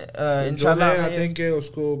नो इंशाल्लाह आई थिंक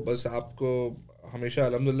उसको बस आपको हमेशा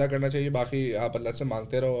अल्हम्दुलिल्लाह करना चाहिए, बाकी आप अल्लाह से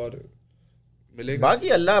मांगते रहो और मिलेगा. बाकी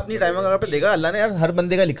अल्लाह अपनी टाइम वगैरह पे देगा. अल्लाह ने यार हर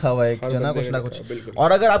बंदे का लिखा हुआ है जो ना कुछ ना कुछ,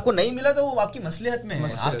 और अगर आपको नहीं मिला तो वो आपकी मसलिहत में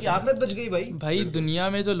है, आपकी आखिरत बच गई भाई. दुनिया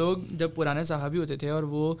में तो लोग जब पुराने सहाबी होते थे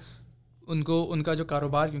और वो उनका जो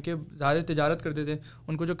कारोबार, क्योंकि ज़्यादा तिजारत करते थे,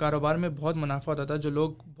 उनको जो कारोबार में बहुत मुनाफा होता था, जो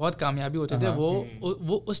लोग बहुत कामयाबी होते थे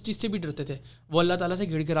वो उस चीज़ से भी डरते थे. वो अल्लाह ताला से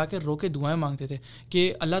गिड़गिड़ा के रो के दुआएं मांगते थे कि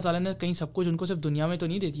अल्लाह ताला ने कहीं सब कुछ उनको सिर्फ दुनिया में तो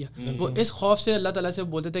नहीं दे दिया. वो इस खौफ से अल्लाह ताला से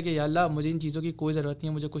बोलते थे कि या अल्लाह मुझे इन चीज़ों की कोई ज़रूरत नहीं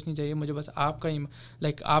है, मुझे कुछ नहीं चाहिए, मुझे बस आपका ही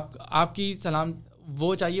लाइक आपकी सलाम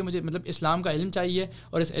वो चाहिए मुझे, मतलब इस्लाम का इल्म चाहिए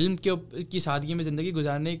और इस इल्म की सादगी में ज़िंदगी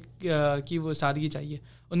गुजारने की वो सादगी चाहिए.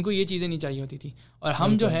 उनको ये चीज़ें नहीं चाहिए होती थी. और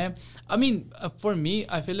हम जो हैं, I mean for me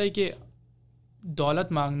I feel like कि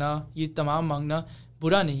दौलत मांगना, ये तमाम मांगना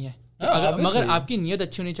बुरा नहीं है, मगर आपकी नीयत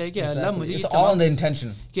अच्छी होनी चाहिए कि अल्लाह मुझे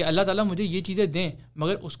कि अल्लाह ताला मुझे ये चीज़ें दें,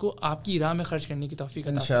 मगर उसको आपकी राह में खर्च करने की तौफीक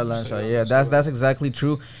अता फरमाए. Inshallah, yeah, that's exactly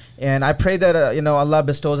true, and I pray that you know Allah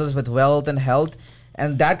bestows us with wealth and health.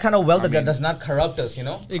 and that kind of wealth that does not corrupt us, you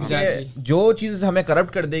know. Exactly. जो चीज़ हमें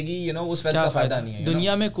corrupt कर देगी, you know, उस wealth का फायदा नहीं है.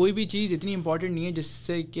 दुनिया में कोई भी चीज़ इतनी important नहीं है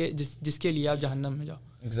जिसके लिए आप जहन्नम में जाओ.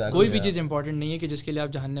 Exactly, कोई भी चीज़ इंपॉर्टेंट नहीं है कि जिसके लिए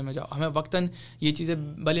आप जहन्नम में जाओ. हमें वक्तन ये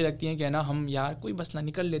चीज़ें भले लगती हैं कि ना हम यार कोई मसला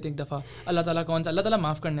निकल लेते एक दफ़ा. अल्लाह ताला कौन सा, अल्लाह ताला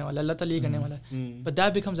माफ़ करने वाला है, अल्लाह ताला ये करने वाला है. But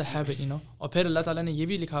that becomes a habit, you know. और फिर अल्लाह ताला ने ये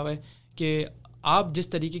भी लिखा हुआ है कि आप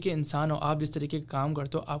जिस तरीके के इंसान हो, आप जिस तरीके के काम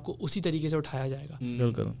करते हो, आपको उसी तरीके से उठाया जाएगा.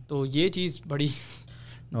 बिल्कुल. तो ये चीज़ बड़ी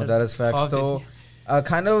No, that is facts. So,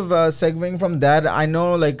 kind of segueing from that, I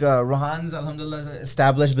know like Rohan's alhamdulillah is an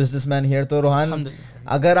established businessman here. तो Rohan,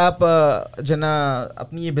 अगर आप जना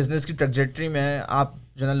अपनी ये business की trajectory में आप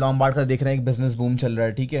जना Lombard का देख रहे हैं, एक business boom चल रहा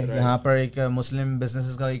है, ठीक है? यहाँ पर एक Muslim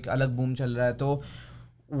businesses का एक अलग boom चल रहा है. तो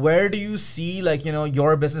where do you see like, you know,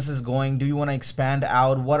 your business is going? Do you want to expand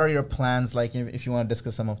out? What are your plans like if you want to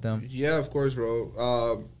discuss some of them? Yeah, of course, bro.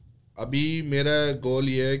 अभी मेरा goal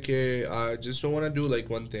ये है कि I just don't want to do like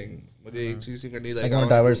one thing. मुझे एक चीज़ नहीं करनी, like I want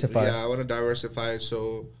to diversify. Yeah, I want to diversify. So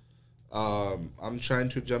I'm trying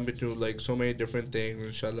to jump into like so many different things.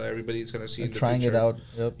 Inshallah, everybody's gonna see in the trying future. It out.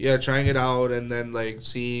 Yep. Yeah, trying it out, and then like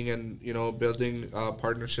seeing and, you know, building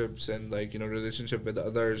partnerships and like, you know, relationship with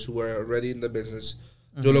others who are already in the business.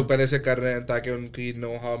 जो लोग पहले से कर रहे हैं, ताकि उनकी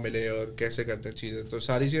know how मिले और कैसे करते हैं चीज़ें. तो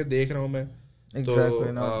सारी चीज़ें देख रहा हूँ मैं. Exactly,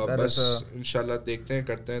 no, बस इंशाल्लाह देखते हैं,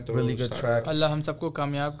 करते हैं. तो really good track. अल्लाह हम सबको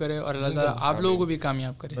कामयाब करे और अल्लाह ताला आप लोगों को भी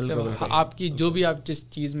कामयाब करे. आपकी जो भी आप जिस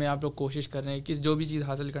चीज़ में आप लोग कोशिश कर रहे हैं, किस जो भी चीज़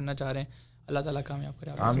हासिल करना चाह रहे हैं, अल्लाह ताला कामयाब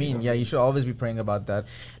करे. I mean, yeah, you should always be praying about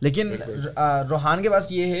that. लेकिन रोहान के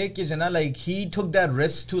पास ये है कि जना like he took that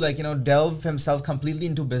risk to like, you know, delve himself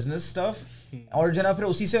completely into business stuff. और जना फिर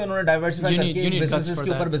उसी से उन्होंने diversify करके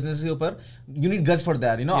businesses के ऊपर you need guts for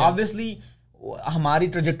that, you know. Obviously हमारी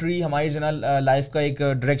trajectory, हमारी जना life का एक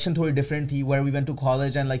direction थोड़ी different थी, where we went to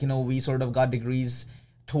college and like, you know, we sort of got degrees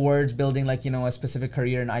towards building like, you know, a specific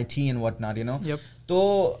career in IT and whatnot, you know. Yep.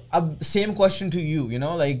 So same question to you, you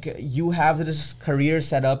know, like you have this career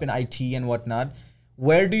set up in IT and whatnot.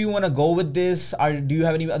 Where do you want to go with this? Do you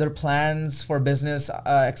have any other plans for business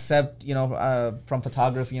except, you know, from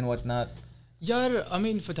photography and whatnot? Yeah, I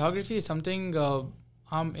mean, photography is something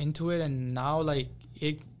I'm into it, and now like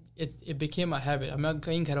it became a habit. मैं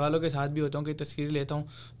कहीं घर वालों के साथ भी होता हूँ, कहीं तस्वीरें लेता हूँ,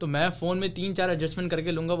 तो मैं फ़ोन में 3-4 एडजस्टमेंट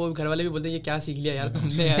करके लूँगा. वो घर वाले भी बोलते हैं ये क्या सीख लिया यार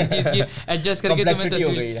तुमने, यार चीज़ की एडजस्ट करके तुम्हें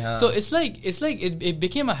तस्वीर. So it's like it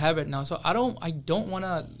became a habit now. So I don't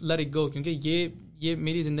wanna let it go, क्योंकि ये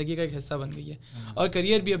मेरी ज़िंदगी का एक हिस्सा बन गई है. और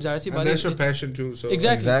करियर भी अब ज़ाहिर सी बात है. That's your passion too. So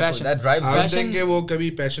exactly passion. That drives you. I think कि वो कभी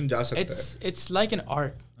passion जा सकता है. It's like an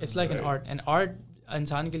art. It's like an art. And art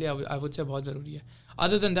इंसान के लिए I would say बहुत ज़रूरी है.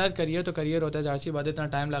 अदर देन दैट करियर तो करियर होता है, ज़ाहिर सी बात है. इतना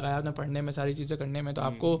टाइम लगाया आपने पढ़ने में, सारी चीज़ें करने में, तो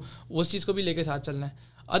आपको उस चीज़ को भी लेके साथ चलना है.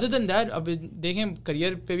 अदर देन दैट अब देखें,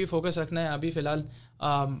 करियर पे भी फोकस रखना है अभी फ़िलहाल,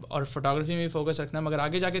 और फोटोग्राफी में भी फोकस रखना है, मगर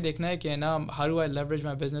आगे जाके देखना है कि ना how do I leverage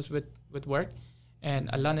my business with work. And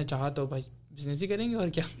अल्लाह ने चाहा तो भाई बिजनेस ही करेंगे और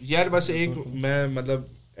क्या. यार बस एक मैं मतलब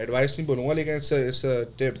एडवाइस नहीं बोलूँगा, लेकिन इस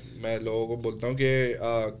टिप मैं लोगों को बोलता हूँ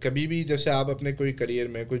कि कभी भी जैसे आप अपने कोई करियर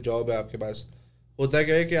में कोई जॉब है आपके पास, होता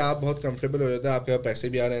क्या है कि आप बहुत कंफर्टेबल हो जाते हैं, आपके पास पैसे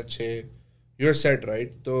भी आ रहे हैं अच्छे, यू आर सेट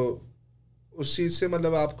राइट. तो उस चीज़ से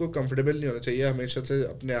मतलब आपको कंफर्टेबल नहीं होना चाहिए. हमेशा से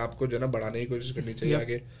अपने आप को जो है ना बढ़ाने की कोशिश करनी चाहिए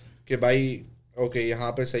आगे, कि भाई ओके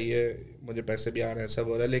यहाँ पे सही है, मुझे पैसे भी आ रहे हैं, सब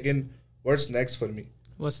हो रहा है, लेकिन what's next for me,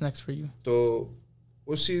 what's next for you. तो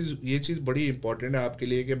ये चीज़ बड़ी इंपॉर्टेंट है आपके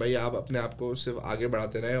लिए कि भाई आप अपने आप को सिर्फ आगे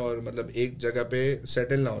बढ़ाते रहें और मतलब एक जगह पे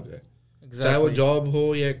सेटल ना हो जाए. चाहे वो जॉब हो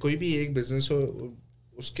या कोई भी एक बिजनेस हो,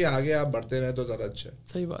 उसके आगे आप बढ़ते रहे तो ज़्यादा अच्छा है.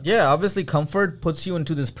 सही बात. Yeah, obviously comfort puts you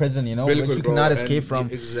into this prison, you know, which you cannot escape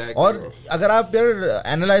from. Exactly, और अगर आप यार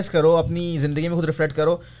एनालाइज करो, अपनी ज़िंदगी में खुद रिफ्लेक्ट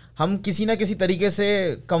करो, हम किसी ना किसी तरीके से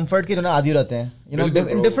कंफर्ट के जो ना आदी रहते हैं, you know,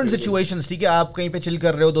 in different situations. ठीक है, आप कहीं पे चिल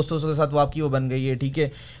कर रहे हो दोस्तों के साथ, वो आपकी वो बन गई है, ठीक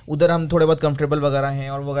है, उधर हम थोड़े बहुत कंफर्टेबल वगैरह हैं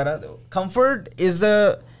और वगैरह. Comfort is a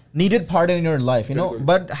needed part in your life, you know,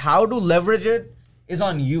 but how to leverage it is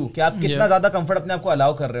on you, कि आप कितना ज़्यादा कंफर्ट अपने आप को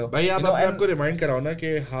अलाउ कर रहे हो. भाई आप अपने आप को रिमाइंड कराओ ना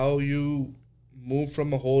कि how you move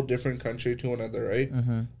from a whole different country to another, right?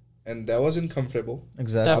 And that wasn't comfortable.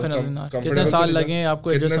 Exactly. Definitely not. कितने साल लगे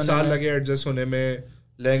आपको एडजस्ट होने में,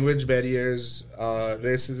 language barriers,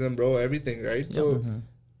 racism, bro, everything, right? तो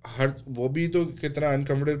हर वो भी तो कितना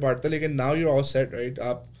uncomfortable part था, लेकिन now you're all set, right?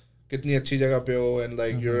 आप कितनी अच्छी जगह पे हो and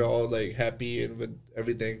like you're all like happy and with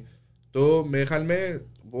everything. तो मेरे ख्याल में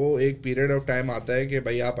वो एक पीरियड ऑफ टाइम आता है कि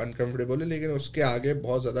भाई आप अनकंफर्टेबल है, लेकिन उसके आगे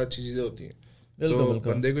बहुत ज़्यादा अच्छी चीज़ें होती हैं. तो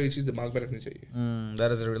बंदे को ये चीज़ दिमाग में रखनी चाहिए.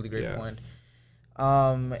 That is a really great point.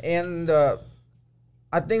 And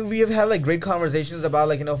I think we have had like great conversations about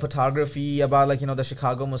like, you know, photography, about like, you know, the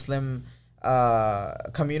Chicago Muslim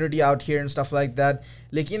community out here and stuff like that.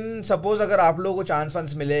 लेकिन suppose अगर आप लोगों को chance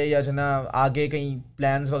वांस मिले या जो ना आगे कहीं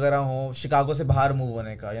plans वगैरह हो शिकागो से बाहर move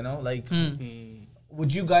होने का, you know, like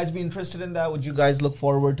would you guys be interested in that? Would you guys look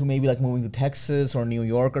forward to maybe like moving to Texas or New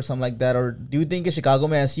York or something like that? Or do you think कि Chicago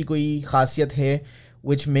में ऐसी कोई खासियत है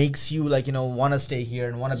which makes you like, you know, want to stay here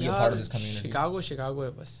and want to be a part of this community? Chicago है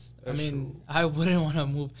बस. I mean, I wouldn't want to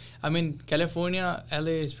move. I mean, California,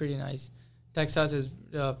 LA is pretty nice. Texas is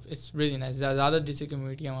it's really nice. ज़्यादा DC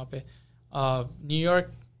community है वहाँ पे. New York,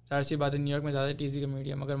 सारी सी बात है, New York में ज़्यादा DC community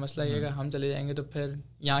है, मगर मसला ये है हम चले जाएंगे तो फिर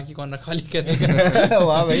यहाँ की कौन रखवाली करेगा?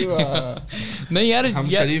 वाह भाई वाह. नहीं यार, हम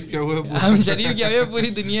शरीफ क्या हुए, पूरी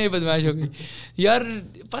दुनिया ही बदमाश हो गई यार.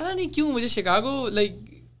 पता नहीं क्यों मुझे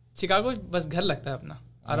शिकागो बस घर लगता है अपना.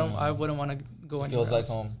 I wouldn't want to go anywhere. Feels like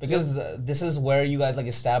home because this is where you guys like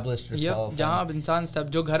established yourself. जहाँ इंसान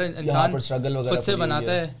जो घर इंसान खुद से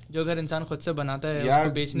बनाता है, जो घर इंसान खुद से बनाता है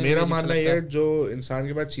उसको बेचने. मेरा मानना ये है जो इंसान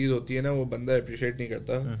के पास चीज होती है ना वो बंदा अप्रिशिएट नहीं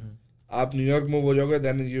करता. आप न्यूयॉर्क मूव हो जाओगे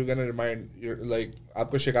then you can remind like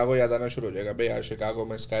आपको शिकागो याद आना शुरू हो जाएगा. भाई यार शिकागो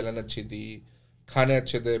में स्काईलाइन अच्छी थी, खाने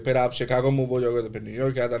अच्छे थे. फिर आप शिकागो मूव हो जाओगे तो फिर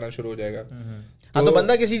न्यूयॉर्क याद आना शुरू हो जाएगा. हाँ तो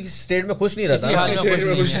बंदा किसी स्टेट में खुश नहीं रहता,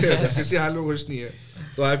 किसी हाल में खुश नहीं है.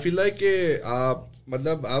 तो आई फील लाइक कि आप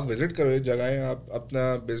मतलब आप विजिट करो एक जगह, आप अपना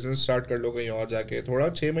बिजनेस स्टार्ट कर लो कहीं और जाके, थोड़ा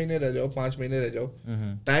 6 महीने रह जाओ, 5 महीने रह जाओ,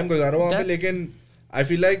 टाइम गुजारो वहाँ पे. लेकिन आई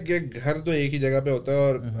फील लाइक कि घर तो एक ही जगह पे होता है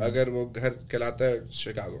और अगर वो घर कहलाता है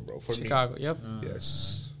Chicago bro for me. Chicago, yup. Yes.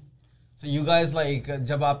 So you guys like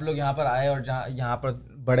जब आप लोग यहाँ पर आए और जहाँ यहाँ पर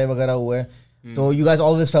बड़े वगैरह हुए तो you guys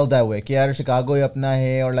always felt that way कि यार शिकागो ही अपना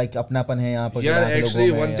है और like अपनापन है यहाँ पर. यार एक्चुअली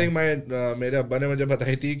वन थिंग मेरे अब्बा ने मुझे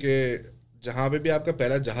बताई थी कि जहाँ पे भी आपका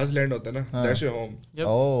पहला जहाज लैंड होता है ना that's your home.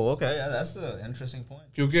 Oh okay, that's the interesting point.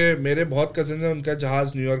 क्योंकि मेरे बहुत कजिन्स हैं उनका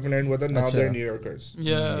जहाज न्यूयॉर्क में लैंड हुआ था. Now they are New Yorkers.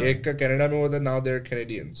 एक का कनाडा में हुआ था, नाउ दे आर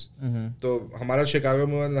कैनेडियंस. तो हमारा शिकागो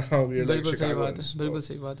में हुआ, नाउ वी आर लाइक शिकागोइंस. बिल्कुल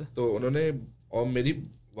सही बात है. तो उन्होंने और मेरी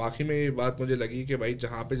वाकई में ये बात मुझे लगी कि भाई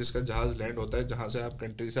जहाँ पे जिसका जहाज लैंड होता है, जहाँ से आप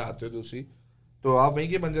कंट्री से आते हो दूसरी, तो आप वहीं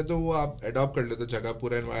के बन जाते हो, वो आप अडॉप्ट कर लेते हो जगह,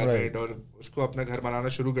 पूरा एनवायरनमेंट, और उसको अपना घर बनाना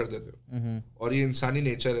शुरू कर देते हो. और ये इंसानी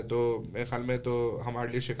नेचर है. तो मेरे ख्याल में तो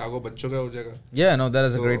हमारे लिए शिकागो बन चुका हो जाएगा. Yeah, no, that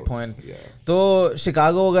is a great point. तो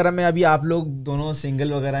शिकागो वगैरह में अभी आप लोग दोनों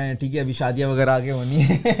सिंगल वगैरह हैं, ठीक है, अभी शादियां वगैरह आगे होनी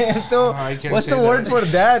है. तो what's the word for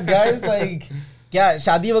that, guys? Like क्या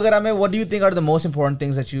शादी वगैरह में what do you think are the most important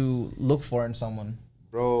things that you look for in someone?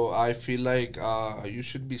 Bro, I feel like you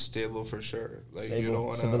should be stable for sure. Like stable, you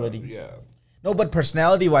don't want stability. Yeah. No, but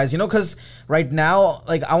personality-wise, you know, because right now,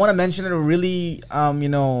 like, I want to mention a really, you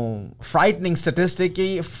know, frightening statistic.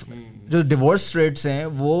 जो divorce rates हैं,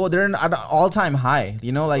 वो they're at an all-time high.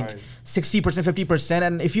 You know, like 60%, 50%.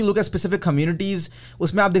 And if you look at specific communities,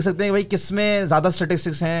 उसमें आप देख सकते हैं भाई किसमें ज़्यादा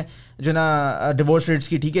statistics हैं जो ना divorce rates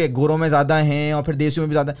की, ठीक है, गोरों में ज़्यादा हैं और फिर देसियों में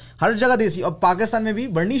भी ज़्यादा, हर जगह देसी, और पाकिस्तान में भी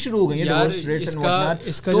बढ़नी शुरू हो गई है divorce rates and whatnot.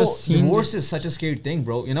 तो divorce is such a scary thing,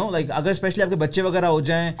 bro. You know, like अगर especially आपके बच्चे वगैरह हो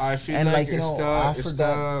जाएं, I feel like you know, after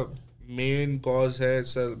that. Main cause है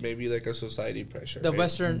maybe like a society pressure.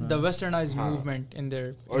 The westernized movement in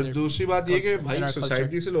their. और दूसरी बात ये कि भाई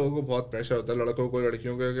society से लोगों को बहुत pressure होता है, लड़कों को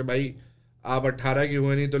लड़कियों को, कि भाई आप 18 की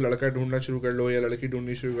हुए नहीं तो लड़का ढूंढना शुरू कर लो या लड़की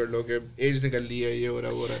ढूंढनी शुरू कर लो कि एज निकल ली है, ये हो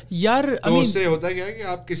रहा वो रहा यार. तो उससे होता क्या है कि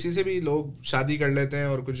आप किसी से भी लोग शादी कर लेते हैं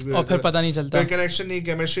और कुछ भी और फिर पता नहीं चलता, कनेक्शन नहीं,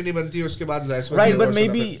 केमिस्ट्री नहीं बनती, उसके बाद right. But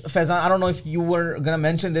maybe Faizan, I don't know if you were gonna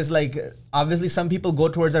mention this, like obviously some people go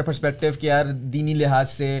towards their perspective कि यार दीनी लिहाज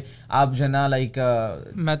से आप जना like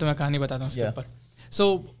मैं तुम्हें कहानी बताता हूँ उसके ऊपर.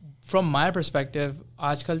 So from my perspective,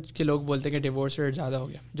 आजकल के लोग बोलते हैं कि डिवोर्स रेट ज़्यादा हो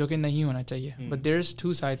गया, जो कि नहीं होना चाहिए. But there's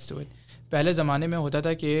two sides to it. पहले ज़माने में होता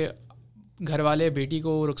था कि घर वाले बेटी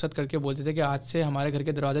को रुखसत करके बोलते थे कि आज से हमारे घर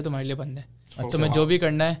के दरवाजे तुम्हारे लिए बंद हैं, तुम्हें जो भी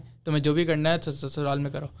करना है तो ससुराल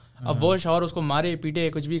में करो. अब वो शौहर उसको मारे पीटे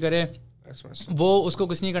कुछ भी करे, वो उसको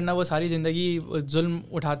कुछ नहीं करना, वो सारी ज़िंदगी जुल्म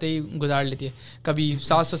उठाते ही गुजार लेती है. कभी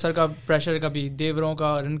सास ससुर का प्रेशर, कभी देवरों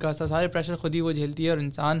का, और इनका सारे प्रेशर खुद ही वो झेलती है, और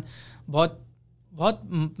इंसान बहुत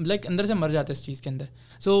लाइक अंदर से मर जाता है इस चीज़ के अंदर.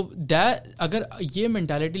 सो दैट अगर ये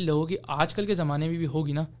मेंटालिटी लोगों की आजकल के ज़माने में भी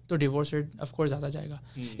होगी ना तो डिवोर्स रेट ऑफ कोर्स ज़्यादा जाएगा.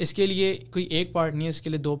 इसके लिए कोई एक पार्ट नहीं है, इसके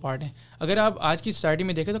लिए 2 पार्ट हैं. अगर आप आज की सोसाइटी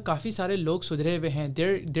में देखें तो काफ़ी सारे लोग सुधरे हुए हैं,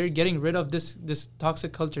 there getting rid of this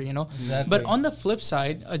toxic culture, you know. But on the flip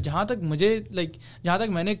side, जहाँ तक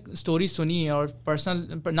मैंने स्टोरी सुनी है, और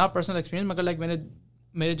पर्सनल एक्सपीरियंस, मगर लाइक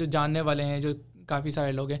मेरे जो जानने वाले हैं, जो काफ़ी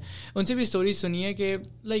सारे लोग हैं, उनसे भी स्टोरी सुनी है कि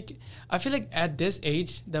like I feel like at this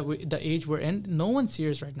age, the age we're in, no one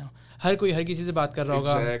serious right now. हर कोई हर किसी से बात कर रहा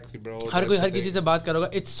होगा, हर कोई हर किसी से बात कर रहा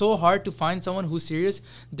होगा. It's so hard to find someone who serious.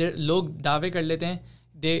 लोग दावे कर लेते हैं,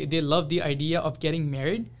 दे love the idea of getting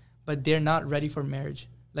married, but they are not ready for marriage.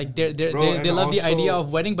 Like they love the idea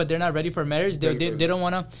of wedding, but they're not ready for marriage. They don't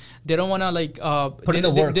wanna like put in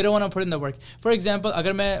the work. They don't wanna put in the work. For example,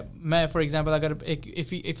 अगर मैं for example अगर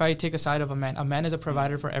if I take a side of a man is a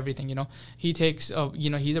provider for everything. You know, he takes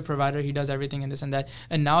he's a provider. He does everything and this and that.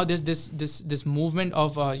 And now this movement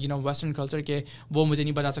of Western culture के वो मुझे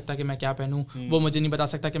नहीं बता सकता कि मैं क्या पहनूं, वो मुझे नहीं बता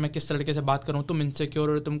सकता कि मैं किस लड़के से बात करूं, तुम इनसिक्योर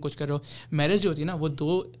हो, तुम कुछ करो. मैरिज जो होती है ना वो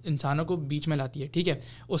दो इंसानों को बीच में लाती है. ठीक है,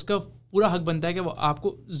 उसका पूरा हक बनता है कि वो आपको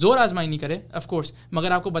जोर आजमाई नहीं करे, ऑफ कोर्स,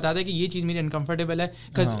 मगर आपको बता दे कि ये चीज़ मेरी अनकंफर्टेबल है.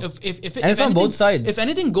 if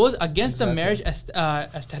anything goes against the marriage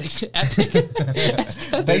aesthetics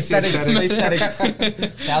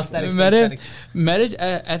marriage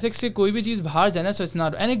ethics से कोई भी चीज़ बाहर जाना, so it's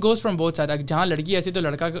not, and it goes from both sides. जहाँ लड़की ऐसी तो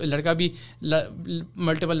लड़का भी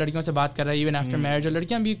मल्टीपल लड़कियों से बात कर रहा है इवन आफ्टर मैरिज, और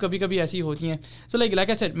लड़कियाँ भी कभी कभी ऐसी होती हैं. सो लाइक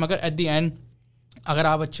आई सेड, मगर एट द एंड अगर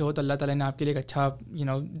आप अच्छे हो तो अल्लाह ताला ने आपके लिए एक अच्छा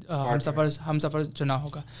हम सफ़र चुना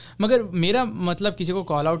होगा. मगर मेरा मतलब किसी को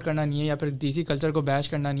कॉल आउट करना नहीं है या फिर देसी कल्चर को बैश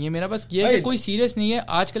करना नहीं है. मेरा बस ये है कि कोई सीरियस नहीं है.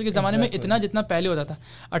 आजकल के ज़माने में इतना जितना पहले होता था,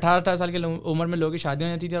 18 साल की उम्र में लोगों की शादी हो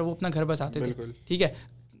जाती थी और वो अपना घर बसाते थे. ठीक है,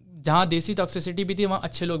 जहाँ देसी टॉक्सिसिटी भी थी वहाँ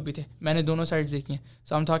अच्छे लोग भी थे. मैंने दोनों साइड्स देखी हैं.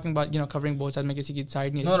 सो I am talking about covering both side. में किसी की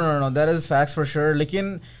साइड नहीं. Know that is facts for sure.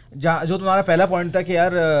 लेकिन जो तुम्हारा पहला पॉइंट था कि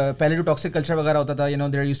यार पहले जो टॉक्सिक कल्चर वगैरह होता था,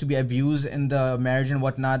 there used to be abuse in the marriage and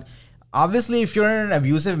what not. Obviously, if you're in an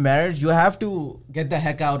abusive marriage, you have to get the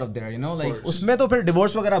heck out of there, like उसमें तो फिर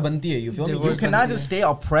divorce वगैरह बनती है. You feel me? You cannot just stay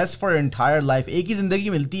oppressed for your entire life. एक ही जिंदगी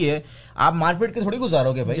मिलती है, आप मारपीट के थोड़ी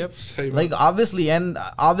गुजारोगे भाई. Like obviously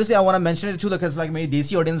I want to mention it too because like मेरी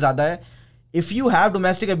देसी audience ज़्यादा है. If you have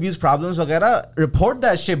domestic abuse problems वगैरह, report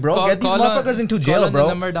that shit, bro. Get these motherfuckers into jail, bro.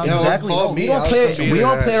 Exactly. We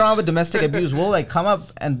don't play around with domestic abuse. We'll like come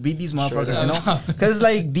up and beat these motherfuckers, because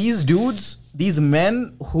like these men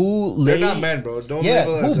who they're not men, bro. Don't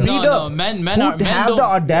label who us beat up men have the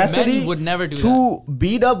audacity men would never do to that.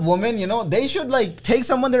 beat up women. They should like take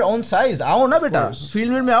someone their own size. आओ ना बेटा,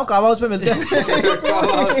 field में आओ, कावा house पे मिलते हैं.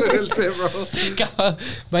 कावा हाउस पे मिलते हैं, bro.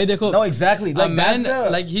 भाई देखो, no exactly like a man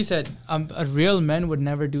like he said, a real man would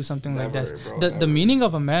never do something like this. The meaning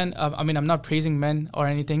of a man, I mean, I'm not praising men or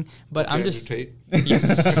anything, but I'm just yes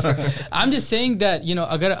I'm just saying that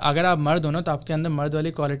अगर आप मर्द हो ना तो आपके अंदर मर्द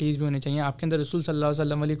वाली क्वालिटीज़ भी होनी चाहिए. आपके अंदर रसूल सल्लल्लाहु अलैहि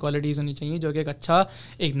वसल्लम वाली क्वालिटीज़ होनी चाहिए, जो कि एक अच्छा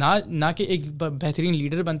एक ना कि एक बेहतरीन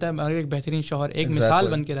लीडर बनता है मगर एक बेहतरीन शौहर, एक मिसाल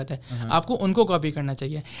बन के रहता है. आपको उनको कॉपी करना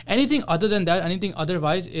चाहिए. Anything other than that, anything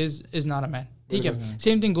otherwise is not a man. ठीक है,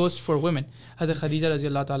 same thing goes for women. हज़रत खदीजा रज़ी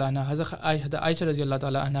अल्लाह ताला अन्हा, हज़रत आयशा रज़ी अल्लाह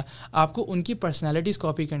ताला अन्हा, आपको उनकी पर्सनैलिटीज़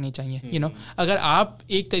कॉपी करनी चाहिए. अगर आप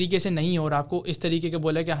एक तरीके से नहीं हो और आपको इस तरीके के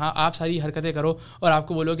बोला कि हाँ आप सारी हरकतें करो और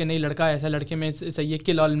आपको बोलो कि नहीं लड़का ऐसा, लड़के में सही है,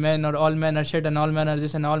 किल ऑल मैन और all man are shit and all man are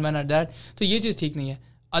this and all man are that, तो ये चीज़ ठीक नहीं है.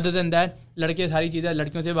 अदर देन दैट, लड़के सारी चीज़ें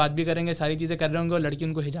लड़कियों से बात भी करेंगे, सारी चीज़ें कर रहे होंगे और लड़की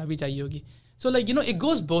उनको हिजाब भी चाहिए होगी. So like it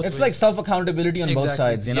goes both ways. It's like self accountability on both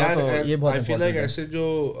sides, तो ये बहुत I feel like ऐसे जो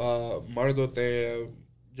मर्द होते हैं,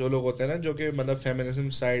 जो लोग होते हैं ना जो कि मतलब फेमिनिज्म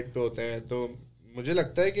साइड पे होते हैं, तो मुझे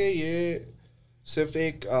लगता है कि ये सिर्फ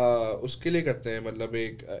एक उसके लिए करते हैं, मतलब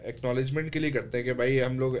एक एक्नॉलेजमेंट के लिए करते हैं कि भाई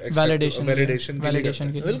हम लोग वैलिडेशन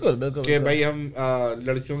बिल्कुल कि भाई हम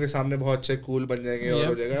लड़कियों के सामने बहुत अच्छे कूल बन जाएंगे और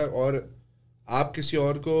हो जाएगा, और आप किसी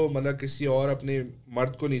और को मतलब किसी और अपने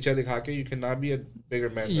मर्द को नीचा दिखा के you can not be a bigger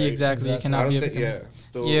man. Exactly, you can not be a bigger man.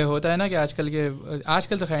 तो ये होता है ना कि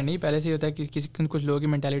आजकल तो खैर नहीं, पहले से ही होता है कि कुछ लोगों की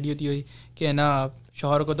मेंटालिटी होती है कि ना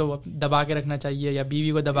शौहर को तो दबा के रखना चाहिए या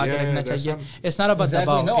बीवी को दबा के रखना चाहिए. इट्स नॉट अबाउट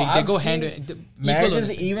दबाव. They go hand marriages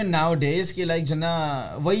even nowadays के लाइक जना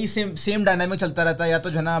वही सेम डायनामिक चलता रहता है. या तो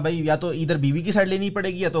जना भाई या तो इधर बीवी की साइड लेनी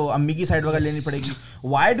पड़ेगी या तो अम्मी की साइड वगैरह लेनी पड़ेगी.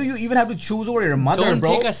 Why do you even have to choose over your mother,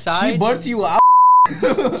 bro? She birth you up.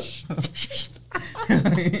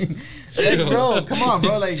 Like, bro, come on,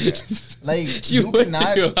 bro. Like you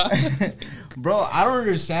cannot, bro. I don't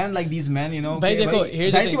understand like these men, भाई देखो,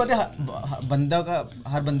 here's the thing.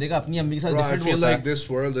 हर बंदे का अपनी अम्मी के साथ different होता है. I feel like this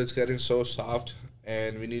world is getting so soft,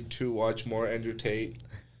 and we need to watch more Andrew Tate,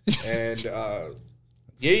 and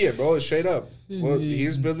yeah, bro, straight up. Well,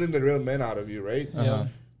 he's building the real men out of you, right? Yeah.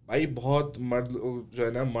 भाई बहुत मर्द जो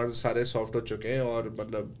है ना, मर्द सारे soft हो चुके हैं और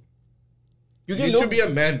मतलब क्योंकि लोग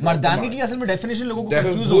मर्दानगी की असल में डेफिनेशन लोगों को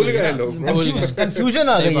कंफ्यूजन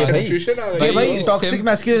आ गई है भाई. भाई टॉक्सिक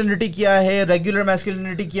मैस्कुलिनिटी क्या है, रेगुलर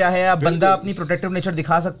मैस्कुलिनिटी क्या है. अब बंदा अपनी प्रोटेक्टिव नेचर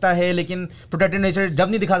दिखा सकता है, लेकिन प्रोटेक्टिव नेचर जब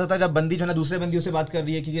नहीं दिखा सकता जब बंदी जो है ना दूसरे बंदियों से बात कर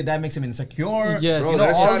रही है, क्योंकि that makes him insecure.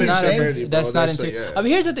 That's not insecure. अब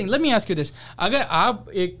here's the thing, let me ask you this. अगर आप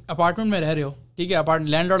एक अपार्टमेंट में रह रहे हो, ठीक है,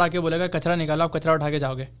 लैंडलॉर्ड आके बोलेगा कचरा निकालो, आप कचरा उठा के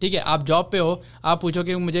जाओगे. ठीक है, आप जॉब पे हो, आप पूछो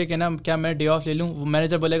कि मुझे क्या मैं डे ऑफ ले लूँ,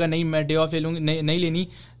 मैनेजर बोलेगा नहीं मैं डे ऑफ ले लूँगी, नहीं लेनी.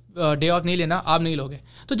 डे ऑफ नहीं लेना, आप नहीं लोगे।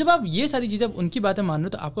 तो जब आप ये सारी चीज़ें उनकी बातें मान रहे हो,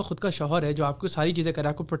 तो आपका खुद का शौहर है जो आपको सारी चीज़ें कर रहा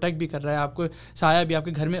है, आपको प्रोटेक्ट भी कर रहा है, आपको साया भी,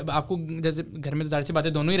 आपके घर में आपको जैसे घर में तो ज़ाहिर सी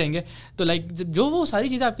बातें दोनों ही रहेंगे, तो लाइक जो वो सारी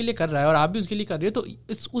चीज़ें आपके लिए कर रहा है और आप भी उसके लिए कर रहे हो,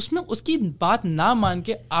 तो उसमें उसकी बात ना मान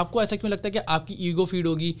के आपको ऐसा क्यों लगता है कि आपकी ईगो फीड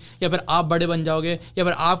होगी या फिर आप बड़े बन जाओगे या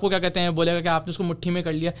फिर आपको क्या कहते हैं बोलेगा कि आपने उसको मुट्ठी में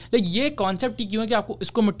कर लिया। लाइक ये कॉन्सेप्ट ही क्यों है कि आपको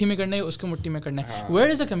इसको मुट्ठी में करना है, उसको मुट्ठी में करना है।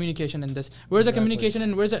 Where is the communication in this, where is the communication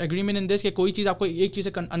and where is the agreement in this कि कोई चीज़ आपको एक चीज़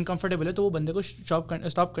से अनकंफर्टेबल है तो वो बंदे को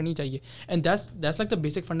स्टॉप करनी चाहिए। And that's like the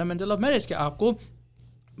basic fundamental of marriage कि आपको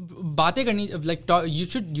बातें करनी, like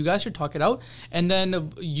you guys should talk it out and then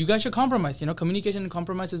you guys should compromise, you know, communication and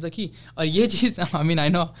compromise is the key। और ये चीज़ I mean I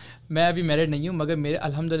know मैं अभी married नहीं हूँ मगर मेरे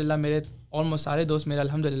अल्हम्दुलिल्लाह मेरे ऑलमोस्ट सारे दोस्त मेरे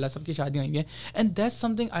अल्हम्दुलिल्लाह सबकी शादियाँ हुई हैं and that's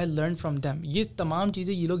something I learn from them. ये तमाम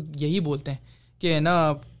चीज़ें ये लोग यही बोलते हैं कि ना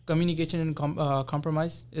communication and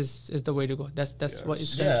compromise is the way to go. That's what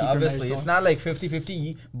is going to keep obviously it's not like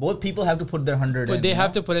 50-50, both people have to put their 100 in, they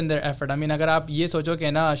have to put in their effort। I mean अगर आप ये सोचो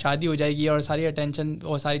कि ना शादी हो जाएगी और सारी अटेंशन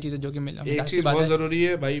और सारी चीज़ें जो कि मिल, एक चीज़ बहुत ज़रूरी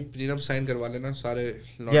है भाई, प्रीनप साइन करवा लेना सारे।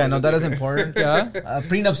 yeah no that is important। क्या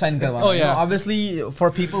prenup sign करवाना? oh yeah, obviously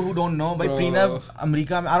for people who don't know भाई prenup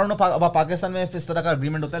अमेरिका में I don't know about Pakistan में इस तरह का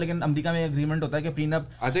agreement होता है लेकिन अमेरिका में agreement होता है कि prenup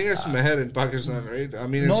I think it's meher in Pakistan, right?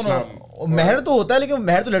 I mean it's not मेहर तो होता है लेकिन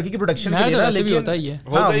मेहर तो लड़की की प्रोटेक्शन के लिए ना, लेकिन होता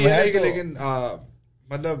ही है लेकिन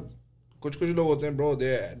मतलब कुछ लोग होते हैं bro, they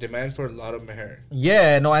demand for a lot of meher।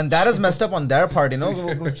 yeah no and that is messed up on their part, you know,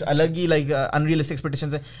 कुछ अलग ही like unrealistic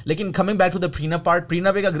expectations है। लेकिन coming back to the prenup part,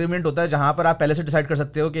 prenup एक agreement होता है जहाँ पर आप पहले से डिसाइड कर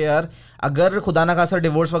सकते हो कि यार अगर खुदा ना खासा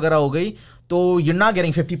डिवोर्स वगैरह हो गई तो you're not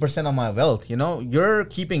getting 50% of my wealth, you know, you're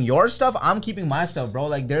keeping your stuff, I'm keeping my stuff bro,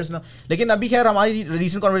 like there's no। लेकिन अभी खैर हमारी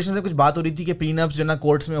recent conversation में कुछ बात हो रही थी कि prenups जो ना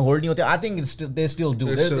courts में hold नहीं होते। I think they still do,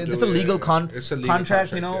 it's a legal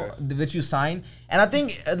contract, you know, which you sign and I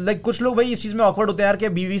think like कुछ लोग भाई इस चीज में awkward होते हैं यार कि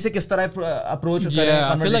बीवी से किस तरह approach करें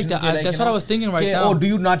conversation के, like that's what I was thinking right now। oh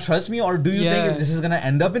do you not trust me or do you think this is gonna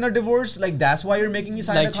end up in a divorce, like that's why you're making me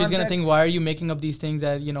sign the contract, like she's gonna think why are you making up these things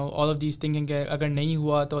that you know all of these thinking कि अगर नहीं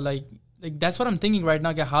हुआ तो like that's what I'm thinking right now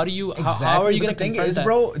कि how do you exactly, how are you gonna think confront is that?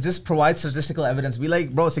 bro just provide statistical evidence, be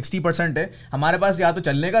like bro 60% है हमारे पास, या तो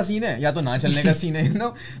चलने का सीन है या तो ना चलने का सीन है, you know।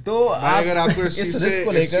 तो अगर आपको इस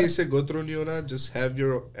चीज से go through नहीं होना, just have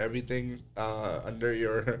your everything under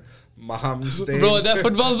your mom's thing। bro that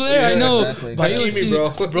football player I know भाई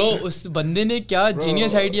उसकी bro उस बंदे ने क्या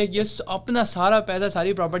जीनियस आइडिया किया, अपना सारा पैसा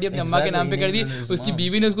सारी प्रॉपर्टी अपनी अम्मा के नाम पे कर दी, उसकी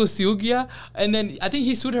बीवी ने उसको sue किया and then I think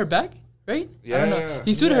he sued her back, right? Yeah, I don't know.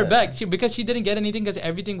 He sued her back because she didn't get anything because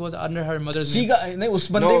everything was under her mother's name। नहीं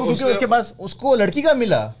उस बंदे को क्योंकि उसके पास उसको लड़की का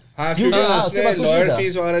मिला, हाँ क्योंकि उसने लॉयर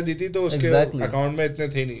फीस वगैरह दी थी तो उसके अकाउंट में इतने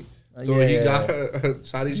थे नहीं, तो ही got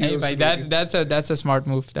सारी चीजें। भाई that's a smart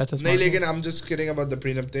move, that's a smart नहीं लेकिन I'm just kidding about the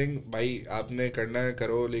prenup thing भाई, आपने करना है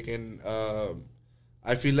करो लेकिन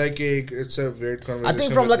I feel like it's a weird conversation। I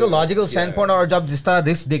think from like a logical standpoint और जब जिस तरह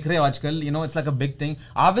रिस्क देख रहे हो आजकल, you know, it's like a big thing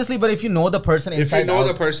obviously, but if you know the person inside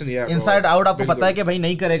out आपको पता है कि भाई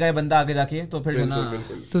नहीं करेगा ये बंदा आगे जाके, तो फिर ना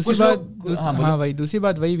दूसरी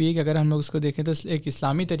बात वही भी है कि अगर हम लोग उसको देखें तो एक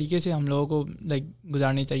इस्लामी तरीके से हम लोगों को लाइक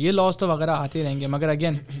गुजारनी चाहिए। लॉज तो वगैरह आते रहेंगे मगर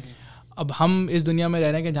अगेन अब हम इस दुनिया में रह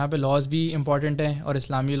रहे हैं कि जहाँ पे लॉज भी इंपॉर्टेंट हैं और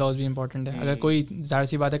इस्लामी लॉज भी इंपॉर्टेंट है। अगर कोई ज़ाहिर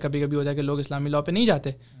सी बात है कभी कभी होता है कि लोग इस्लामी लॉ पे नहीं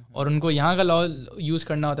जाते और उनको यहाँ का लॉ यूज़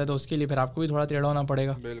करना होता है, तो उसके लिए फिर आपको भी थोड़ा टेढ़ा होना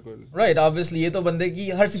पड़ेगा। बिल्कुल राइट, ऑब्वियसली ये तो बंदे की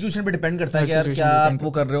हर सिचुएशन पे डिपेंड करता है कि यार क्या आप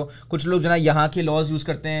वो कर रहे हो। कुछ लोग जो ना यहाँ के लॉज यूज़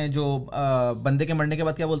करते हैं जो बंदे के मरने के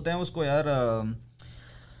बाद क्या बोलते हैं उसको यार,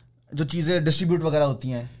 जो चीज़ें डिस्ट्रीब्यूट वगैरह होती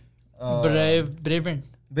हैं,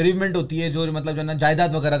 बेरीवमेंट होती है, जो मतलब जो ना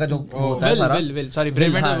जायदाद वगैरह का जो होता है सारा,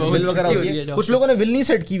 विल वगैरह होती है। कुछ लोगों ने विल नहीं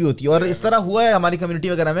सेट की हुई होती है और इस तरह हुआ है हमारी कम्युनिटी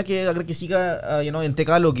वगैरह में कि अगर किसी का यू नो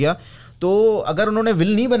इंतकाल हो गया तो अगर उन्होंने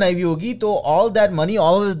विल नहीं बनाई हुई होगी तो all that money,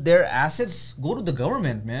 all there assets go to the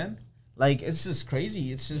government man. Like it's just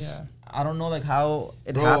crazy, it's just I don't know like how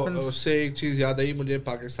it happens. उससे एक चीज़ याद आई मुझे,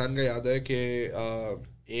 पाकिस्तान का याद है कि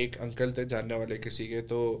एक अंकल थे जानने वाले किसी के,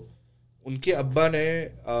 तो उनके अब्बा ने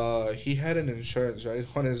he had an insurance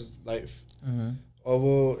right on his life, और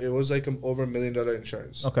वो it was like over $1 million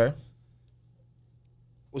insurance। Okay।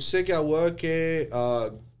 उससे क्या हुआ कि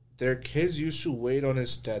their kids used to wait on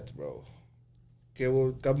his death bro, कि वो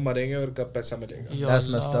कब मरेंगे और कब पैसा मिलेगा। That's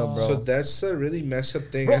messed up bro। So that's a really messed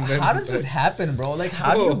up thing। Bro, and then how does this happen bro? Like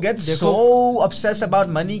how do you get so obsessed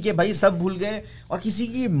about money कि भाई सब भूल गए और किसी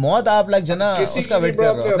की मौत आप लाइक जना उसका वेट कर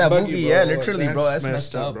रहे हो अपने अब्बू की है literally bro, that's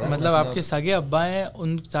messed up bro। मतलब आपके सगे अब्बा हैं,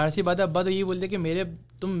 उन जाहिर सी बात है अब्बा तो यही बोलते कि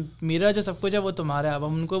मेरा जो सब कुछ है वो तुम्हारा है। अब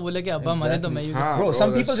हम उनको बोले कि अब्बा मरे तो मैं bro,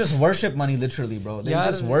 some people just worship money literally bro, they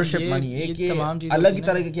just worship money। एक अलग ही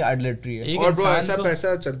तरह की idolatry है और bro ऐसा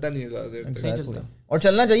पैसा चलता नहीं है ज़्यादा। और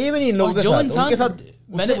चलना चाहिए भी नहीं इन लोगों के साथ, उनके साथ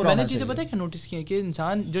मैंने चीज़ें पता है क्या नोटिस की है कि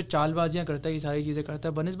इंसान जो चालबाजियाँ करता है, ये सारी चीज़ें करता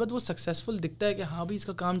है, बनस्बत वो सक्सेसफुल दिखता है कि हाँ भाई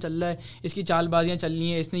इसका काम चल रहा है, इसकी चालबाजियाँ चल रही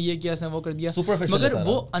हैं, इसने ये किया, इसने वो कर दिया, मगर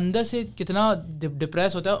वो अंदर से कितना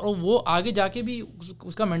डिप्रेस होता है और वो आगे जाके भी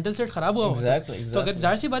उसका मेंटल स्टेट खराब हुआ होता है। तो अगर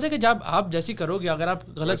जाहिर सी बात है कि जब आप जैसी करोगे, अगर आप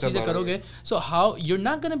गलत चीज़ें करोगे, so how you are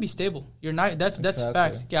not gonna be stable, you are not, that's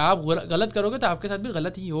fact कि आप गलत करोगे तो आपके साथ भी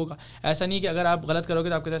गलत ही होगा। ऐसा नहीं कि अगर आप गलत करोगे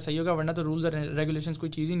तो आपके साथ सही होगा, वरना तो रूल्स और रेगुलेशंस कोई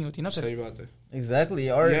चीज़ ही नहीं होती ना। सही बात है, एग्जैक्टली।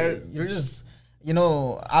 और you know,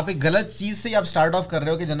 आप एक गलत चीज से आप स्टार्ट ऑफ कर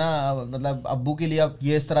रहे हो कि जना मतलब अब्बू के लिए आप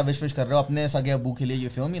ये इस तरह विश कर रहे हो अपने सगे अब्बू के लिए, you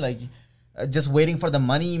feel me, like just waiting for the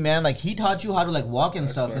money, man, like he taught you how to like walk and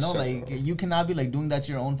stuff, you know, like you cannot be like doing that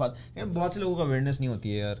to your own father. यार बहुत से लोगों का awareness नहीं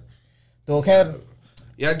होती है यार। तो खैर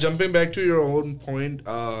यार jumping back to your own point,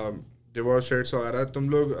 divorce rates वगैरह, तुम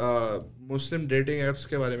लोग मुस्लिम डेटिंग एप्स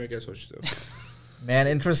के बारे में क्या सोचते हो? Man,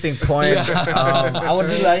 interesting point. I would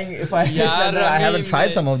be lying if I said that I haven't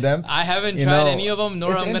tried some of them. I haven't tried any of them, nor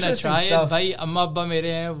I'm gonna try it. भाई अम्मा अब्बा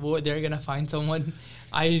मेरे हैं, वो they're gonna find someone.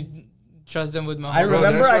 I trust them with my heart. I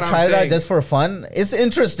remember I tried that just for fun. It's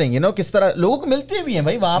interesting, you know, किस तरह लोगों को मिलते भी हैं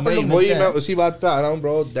भाई वहाँ पर लोग मिलते हैं। वही मैं उसी बात पे आ रहा हूँ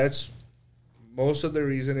bro. That's most of the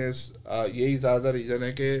reason is यही ज़्यादा reason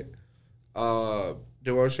है कि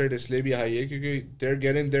divorce rate इसलिए भी high है क्योंकि they're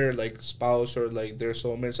getting their like spouse or like their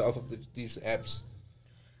soulmates off of these apps.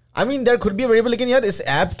 I mean there could be a variable, लेकिन यार इस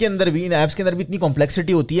ऐप के अंदर भी, इन ऐप्स के अंदर भी इतनी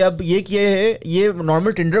कॉम्प्लेक्सिटी होती है। अब ये क्या है, ये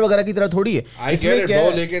नॉर्मल टिंडर वगैरह की तरह थोड़ी है। I get it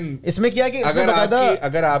bro, लेकिन इसमें क्या है कि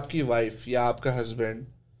अगर आपकी वाइफ या आपका husband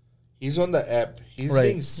he's on the app, he's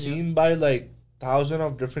being seen by like thousands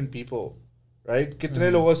of different people, right?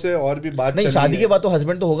 कितने लोगों से और भी बात नहीं, शादी के बाद तो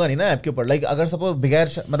हस्बैंड तो होगा नहीं ना ऐप के ऊपर। लाइक अगर सपोज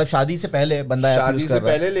बगैर मतलब शादी से पहले बंदा शादी से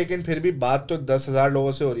पहले, लेकिन फिर भी बात तो 10,000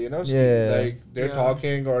 लोगों से हो रही है ना उसकी, लाइक they're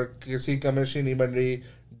talking और किसी केमिस्ट्री नहीं बन रही,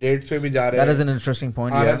 डेट पे भी जा रहे हैं, that is an interesting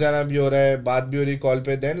point, आना जाना भी हो रहा है, बात भी हो रही कॉल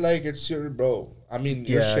पे, then like it's your bro, I mean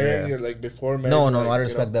you're sharing your like before marriage. No, I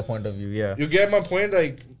respect that point of view. Yeah, you get my point,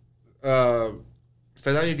 like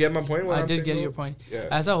Faizan, you get my point? I did get your point.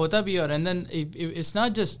 ऐसा होता भी, और and then it's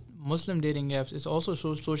not just Muslim dating apps, it's also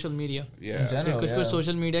social media. कुछ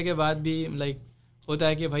social media के बाद भी like होता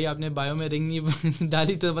है कि भाई आपने बायो में रिंग नहीं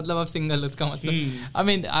डाली तो मतलब आप सिंगल, उसका मतलब I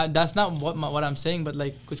mean that's not what I am saying, but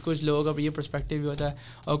like कुछ लोगों का ये पर्सपेक्टिव भी होता है,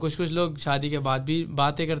 और कुछ लोग शादी के बाद भी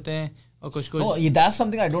बातें करते हैं, और कुछ that's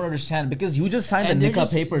something I don't understand, because you just signed the nikah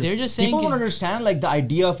papers. They're just saying people don't understand like the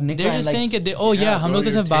idea of nikah. They're just saying कि हम लोग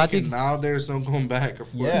तो सिर्फ बात ही, now there's no going back,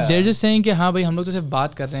 of course. They're just saying कि हाँ भाई हम लोग तो सिर्फ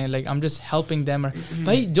बात कर रहे हैं, like I'm just helping them.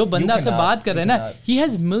 भाई जो बंदा आपसे बात कर रहा है ना, he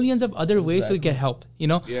has millions of other ways to get help,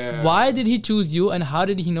 you know. Why did he choose you, and how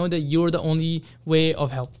did he know that you're the only way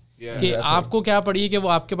of help? कि आपको क्या पड़ी है कि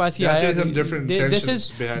वो आपके पास ही आया, this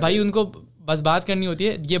is भाई उनको बस बात करनी होती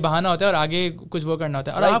है, ये बहाना होता है और आगे कुछ वो करना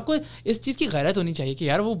होता है। और आपको इस चीज़ की गैरत होनी चाहिए कि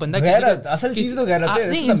यार वो बंदा असल चीज़ तो गैरत है,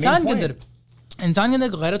 नहीं, इंसान के अंदर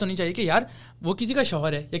गैरत होनी चाहिए कि यार वो किसी का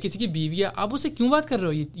शौहर है या किसी की बीवी है, आप उससे क्यों बात कर रहे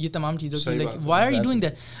हो ये तमाम चीज़ों की, like why are you doing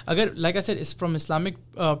that? अगर like I said it's from Islamic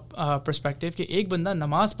perspective कि एक बंदा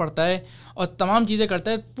नमाज पढ़ता है और तमाम चीज़ें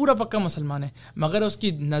करता है, पूरा पक्का मुसलमान है, मगर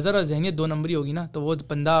उसकी नज़र और जहनियत 2 नंबरी होगी ना, तो वो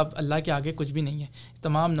बंदा अल्लाह के आगे कुछ भी नहीं है।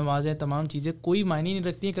 तमाम नमाजें, तमाम चीज़ें कोई मायने नहीं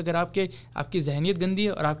रखती हैं कि अगर आपकी जहनियत गंदी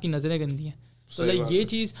है और आपकी नज़रें गंदी हैं। तो लाइक ये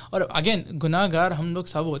चीज़, और अगेन गुनाहगार हम लोग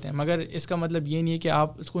सब होते हैं, मगर इसका मतलब ये नहीं है कि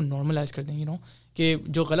आप उसको नॉर्मलाइज कर देंगे, नो, कि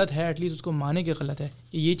जो गलत है एटलीस्ट उसको माने कि गलत है,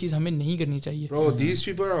 ये चीज़ हमें नहीं करनी चाहिए। Bro, these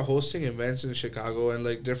people are hosting events in Chicago and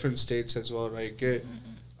like different states as well, right? कि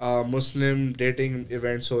Muslim dating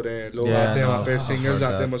events हो रहे हैं, लोग आते हैं वहाँ पे, singles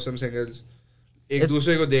आते हैं, Muslim singles एक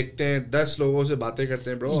दूसरे को देखते हैं, 10 लोगों से बातें करते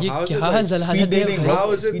हैं, bro. How is it like speed dating? How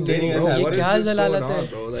is it dating, bro? What is this going on,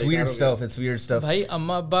 bro? Like, weird stuff. It's weird stuff. भाई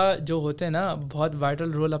अम्मा अब्बा जो होते हैं ना, बहुत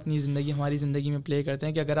वाइटल रोल अपनी ज़िंदगी, हमारी ज़िंदगी में प्ले करते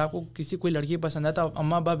हैं, कि अगर आपको किसी कोई लड़की पसंद है तो आप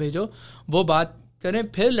अम्मा अब्बा भेजो, वो बात करें,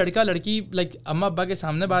 फिर लड़का लड़की लाइक अम्मा अब्बा के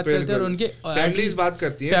सामने बात करते हैं, और उनके फैमिलीज बात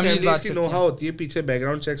करती हैं, फैमिलीज की नोहा होती है, पीछे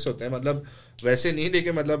बैकग्राउंड चेक्स होते हैं, मतलब वैसे नहीं,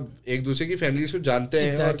 लेकिन मतलब एक दूसरे की फैमिलीज को जानते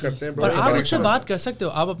हैं और करते हैं। और आप उससे बात कर सकते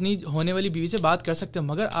हो, आप अपनी होने वाली बीवी से बात कर सकते हो,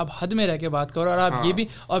 मगर आप हद में रह के बात करो, और आप ये भी,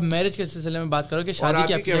 और मैरिज के सिलसिले में बात करो कि शादी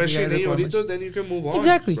की केमिस्ट्री नहीं हो रही तो then you can move on.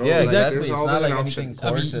 Exactly.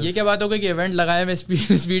 अब ये क्या बात हो गई कि इवेंट लगाया में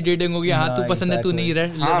स्पीड डेटिंग हो गई, हाँ तू पसंद है, तू नहीं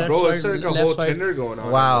रह, हां bro, it's like a whole thing going on.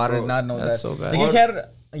 Wow, I did not know that. लेकिन खैर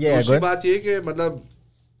दूसरी बात ये कि मतलब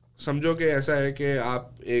समझो कि ऐसा है कि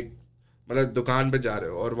आप एक मतलब दुकान पे जा रहे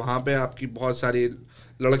हो और वहाँ पे आपकी बहुत सारी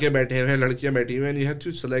लड़के बैठे हुए हैं, लड़कियाँ बैठी हुई हैं, and you have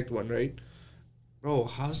to select one, right? Bro,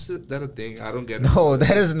 how's that a thing? I don't get it. No,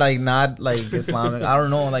 that is like not like Islamic. I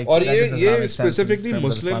don't know, like. और ये specifically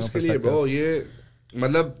Muslims के लिए, bro, ये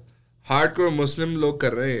मतलब hardcore Muslim लोग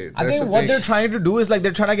कर रहे हैं. I think what they're trying to do is like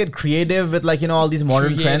they're trying to get creative with like, you know, all these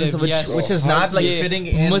modern trends, which is not like fitting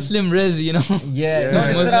in. Muslim riz, you know. Yeah. No,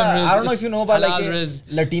 I don't know if you know about like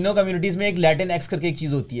Latino communities में एक Latin X करके एक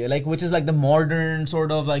चीज होती है, like which is like the modern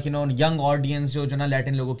sort of like, you know, young audience जो ना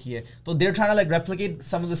Latin लोगों की है. So they're trying to like replicate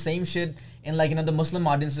some of the same shit in like, you know, the Muslim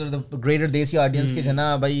audiences or the greater Desi audience के जना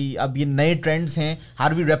भाई अब ये नए trends हैं, how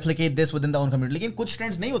do we replicate this within the own community? लेकिन कुछ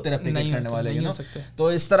trends नहीं होते replicate करने वाले, you know.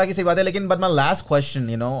 तो इस तरह की सही बात है. लेकिन but my last question,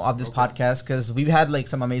 you know, of this podcast, because we've had like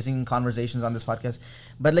some amazing conversations on this podcast,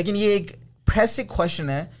 but लेकिन ये एक pressing question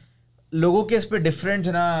है. लोगों के इस पे different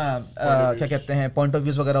जो ना क्या कहते हैं point of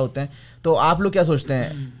views वगैरह होते हैं. तो आप लोग क्या सोचते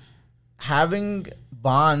हैं? Having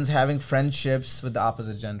bonds, having friendships with the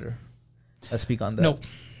opposite gender. Let's speak on that. No.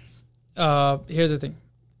 Here's the thing.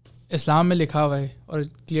 इस्लाम में लिखा हुआ है और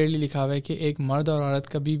क्लियरली लिखा हुआ है कि एक मर्द और औरत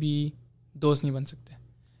कभी भी दोस्त नहीं बन सकते.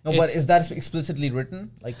 No, but is that explicitly written?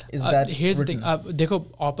 Like, is that here's the written? thing. आप देखो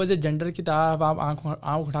ऑपोजिट जेंडर की तरफ आप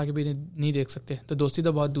आँख उठा के भी नहीं देख सकते, तो दोस्ती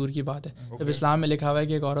तो बहुत दूर की बात है. जब इस्लाम में लिखा हुआ है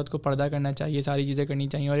कि एक औरत को पर्दा करना चाहिए, सारी चीज़ें करनी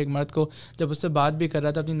चाहिए, और एक मर्द को जब उससे बात भी कर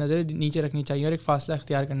रहा था अपनी नज़र नीचे रखनी चाहिए और एक फासला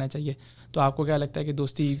इख्तियार करना चाहिए, तो आपको क्या लगता है कि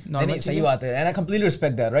दोस्ती नॉर्मल? सही बात है, and I completely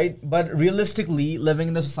respect that, right? But realistically, living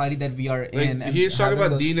in the society that we are in, and he's talking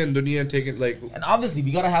about deen and dunya, take it like, and obviously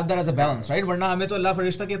we gotta have that as a balance, right? वरना हमें तो अल्लाह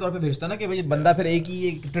फरिश्ता के तौर पे भेजता ना कि भाई बंदा फिर एक ही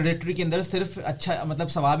एक टेरिटरी के अंदर सिर्फ अच्छा मतलब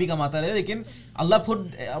सवाब ही कमाता रहे, लेकिन Allah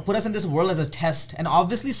put us in this world as a test, and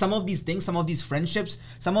obviously some of these things, some of these friendships,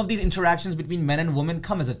 some of these interactions between men and women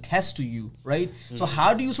come as a test to you, right? So how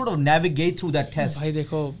do you sort of navigate through that test? भाई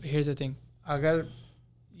देखो, here's the thing. अगर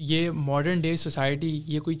ये modern day society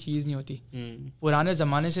ये कोई चीज़ नहीं होती. पुराने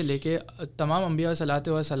ज़माने से लेके तमाम अंबिया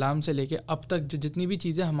सलातो व सलाम से लेके अब तक जो जितनी भी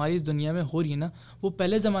चीज़ें हमारी इस दुनिया में हो रही हैं ना, वो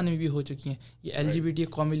पहले ज़माने में भी हो चुकी हैं. ये LGBT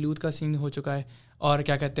कौमी लूत का सीन हो चुका है, और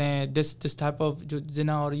क्या कहते हैं दिस टाइप ऑफ जो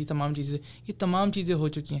जिना और ये तमाम चीज़ें हो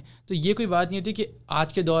चुकी हैं. तो ये कोई बात नहीं होती कि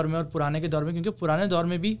आज के दौर में और पुराने के दौर में, क्योंकि पुराने दौर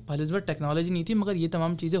में भी भले इस बार टेक्नोलॉजी नहीं थी मगर ये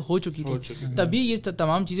तमाम चीज़ें हो चुकी थी. तभी ये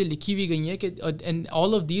तमाम चीज़ें लिखी हुई गई हैं कि and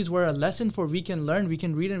all of these were a lesson for we can learn, we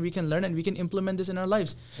can read and we can learn and we can implement this in our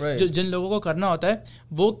lives. जो जिन लोगों को करना होता है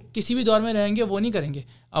वो किसी भी दौर में रहेंगे, वो नहीं करेंगे.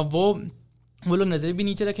 अब वो लोग नज़र भी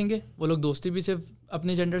नीचे रखेंगे, वो लोग दोस्ती भी सिर्फ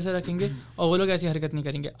अपने जेंडर से रखेंगे, और वो लोग ऐसी हरकत नहीं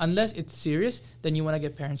करेंगे unless it's serious, then you want to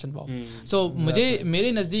get parents involve. सो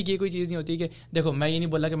मेरे नज़दीक ये कोई चीज़ नहीं होती कि देखो मैं ये नहीं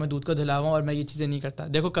बोला कि मैं दूध को धुलाऊं और मैं ये चीज़ें नहीं करता.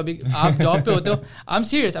 देखो कभी आप जॉब पे होते हो, आई एम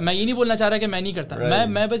सीरियस, मैं ये नहीं बोलना चाह रहा कि मैं नहीं करता.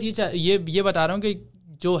 मैं बस ये बता रहा हूँ कि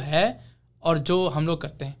जो है और जो हम लोग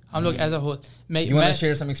करते हैं, हम लोग एज अ होल. मैं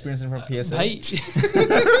share some experience from PSA? भाई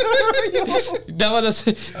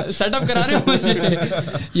सेटअप करा रहे हो मुझे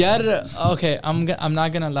यार. Okay, I'm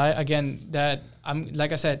not gonna lie again that I'm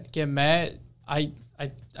like I said कि मैं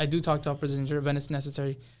I do talk to opposite gender when it's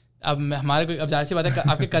necessary. अब हमारे कोई, अब जाहिर सी बात है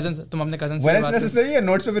आपके कजन, तुम अपने कजन से when it's necessary या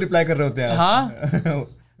नोट्स पे भी रिप्लाई कर रहे होते हैं? हाँ,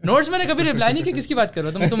 नोट्स मैंने कभी रिप्लाई नहीं किया. किसकी बात कर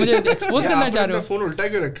रहे हो तुम मुझे एक्सपोज करना चाह रहे हो? फोन उल्टा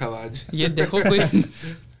क्यों रखा हुआ आज? ये देखो कोई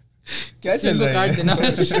क्या चल रहा है? काट देना.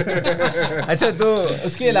 अच्छा, तो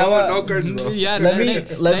उसके अलावा यार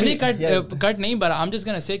नहीं कट नहीं, but I'm just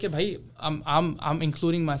gonna say कि भाई I'm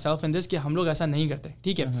including myself in this कि हम लोग ऐसा नहीं करते,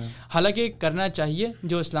 ठीक है. हालांकि करना चाहिए,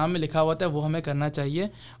 जो इस्लाम में लिखा हुआ था वो हमें करना चाहिए,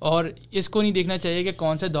 और इसको नहीं देखना चाहिए कि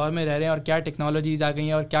कौन से दौर में रह रहे हैं और क्या टेक्नोलॉजीज आ गई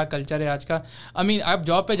हैं और क्या कल्चर है आज का. आई मीन आप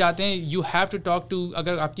जॉब पे जाते हैं, you have to talk to,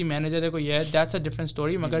 अगर आपकी मैनेजर है कोई है, दैट्स अ डिफरेंट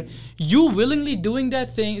स्टोरी, मगर you willingly doing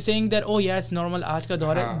that thing, saying that oh yes normal आज का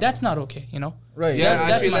दौर है, that's not okay, you know. Right. Yeah,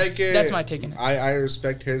 I feel like that's my take. I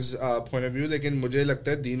respect his point of view, लेकिन मुझे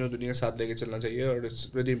लगता है दीन और दुनिया साथ लेके चलना चाहिए, और it's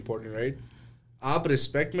really important, right? आप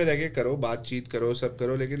रिस्पेक्ट में रह के करो, बातचीत करो, सब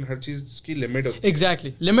करो, लेकिन हर चीज की लिमिट होती है.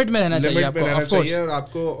 Exactly, लिमिट में रहना चाहिए आपको, रहना चाहिए. और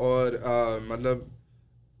आपको और मतलब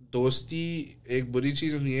दोस्ती एक बुरी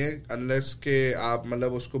चीज नहीं है अनलेस के आप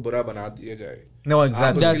मतलब उसको बुरा बना दिया जाए. No,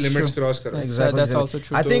 exactly. That's limits cross करो. Exactly. That's also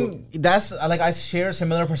true. I think that's like I share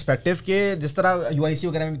similar perspective के जिस तरह UIC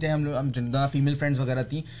वगैरह में थे हम जिंदा फीमेल फ्रेंड्स वगैरह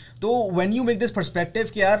थी, तो when you make this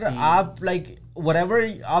perspective कि यार आप like whatever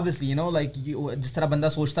obviously you know like जिस तरह बंदा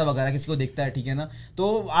सोचता वगैरह किसी को देखता है, ठीक है ना, तो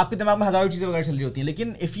आपके दिमाग में हजारों चीज़ें वगैरह चल रही होती हैं,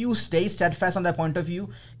 लेकिन if you stay steadfast on that point of view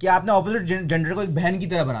कि आपने opposite gender को एक बहन की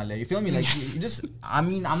तरह बना लिया, you feel me, like you just I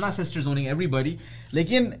mean I'm not sister zoning everybody,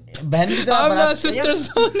 लेकिन बहन की तरह बना, I'm not sister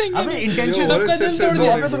zoning, अबे intention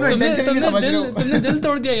तुमने दिल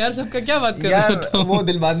तोड़ दिया यार सबका, क्या बात कर रहे हो? वो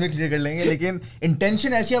दिल बाद में क्लियर कर लेंगे, लेकिन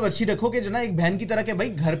इंटेंशन ऐसी आप अच्छी रखो कि जो ना एक बहन की तरह के भाई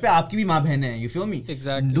घर पे आपकी भी माँ बहन है, you feel me?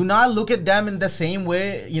 Exactly. Do not look at them in the same way,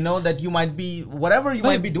 you know, that you might be whatever you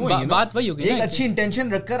might be doing. बात वही होगी, एक अच्छी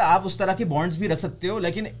इंटेंशन रखकर आप उस तरह के बॉन्ड्स भी रख सकते हो,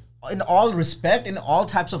 लेकिन in all respect, in all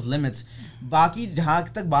types of limits. बाकी जहाँ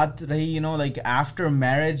तक बात रही, you know, like after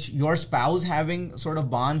marriage, your spouse having sort of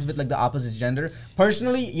bonds with like the opposite gender.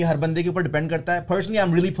 Personally, ये हर बंदे के ऊपर depend करता है. Personally,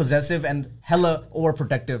 I'm really possessive and hella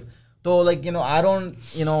overprotective. So like, you know, I don't,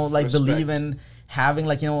 you know, like believe in having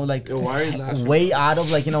like, you know, like way out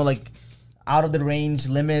of like, you know, like out of the range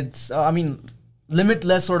limits. I mean,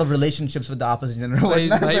 limitless sort of relationships with the opposite gender.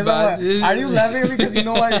 Are you laughing because you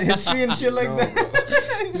know my history and shit like that?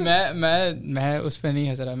 मैं उस पर नहीं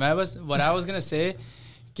हंस रहा. मैं बस what I was gonna say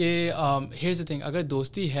कि here's the thing, अगर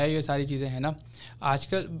दोस्ती है, ये सारी चीज़ें हैं ना,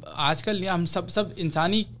 आजकल हम सब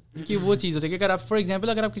इंसानी की वो चीज़ होती है कि अगर आप फॉर एग्जांपल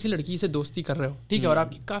अगर आप किसी लड़की से दोस्ती कर रहे हो, ठीक है, और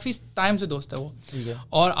आपकी काफ़ी टाइम से दोस्त है वो,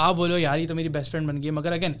 और आप बोलो यार ये तो मेरी बेस्ट फ्रेंड बन गई है,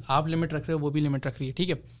 मगर अगेन आप लिमिट रख रहे हो, वो भी लिमिट रख रही है, ठीक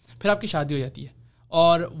है, फिर आपकी शादी हो जाती है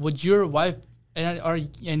और वो your wife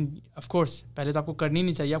end of course पहले तो आपको करनी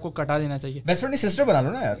नहीं चाहिए, आपको कटा देना चाहिए. बेस्ट फ्रेंड सिस्टर बना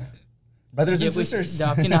लो ना यार. Brothers and sisters.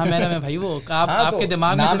 आपके नाम है भाई, वो आपके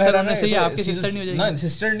दिमाग में सिस्टर होने से ही आपकी सिस्टर नहीं हो जाएगी. No,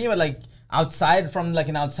 sister नहीं, but like outside from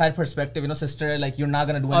like an outside perspective, you know, sister, like you're not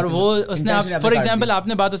gonna do anything. और वो उसने आप फॉर एग्जांपल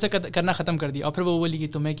आपने बात उसे करना खत्म कर दिया और फिर वो बोली कि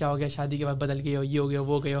तुम्हें क्या हो गया, शादी के बाद बदल गए हो, ये हो गया,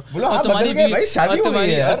 वो गए हो. बोलो हाँ बदल गए भाई, शादी हो गई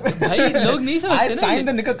है यार. भाई लोग नहीं समझते ना. I signed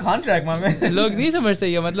the nikah contract, my man. लोग नहीं समझते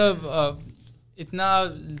ये, मतलब इतना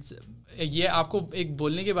ये आपको एक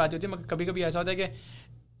बोलने की बात होती है, मगर कभी कभी ऐसा होता है कि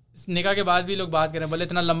निकाह के बाद भी लोग बात करें, बोले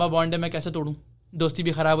इतना लंबा बॉन्ड है, मैं कैसे तोड़ूं, दोस्ती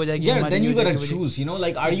भी खराब हो जाएगी. Yeah, then you gotta choose, you know,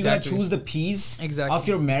 like are you gonna choose the peace of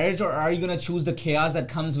your marriage, or are you gonna choose the chaos that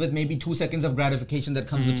comes with maybe 2 seconds of gratification that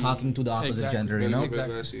comes with talking to the opposite gender, you know?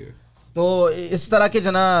 तो इस तरह के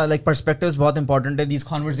जना like perspectives बहुत important है. These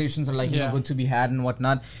conversations are like, you know, good to be had and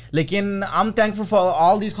whatnot. लेकिन I'm thankful for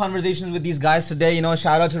all these conversations with these guys today. You know,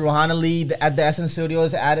 shout out to Rohaan Ali at the Essence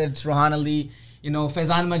Studios, at it's Rohaan Ali. You know,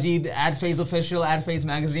 Faizan Majeed, at Faiz Official, at Faiz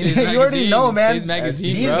Magazine. You already know, man.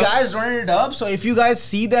 These guys run it up. So if you guys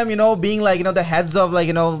see them, you know, being like, you know, the heads of like,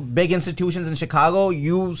 you know, big institutions in Chicago,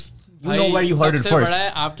 you know where you heard it first. सबसे बड़ा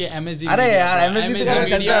है आपके MSZ. अरे यार, MSZ तो क्या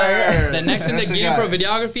करता है? The next in the game for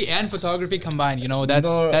videography and photography combined. You know,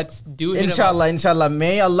 that's due. Inshallah. May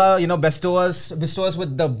Allah, you know, bestow us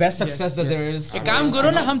with the best success that there is. एक काम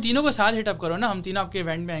करो ना, हम तीनों को साथ हिट अप करो ना, हम तीनों आपके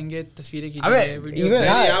इवेंट में आएंगे, तस्वीरें खींचेंगे.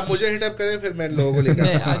 आप मुझे हिट अप करें, फिर मैं लोगों को लेकर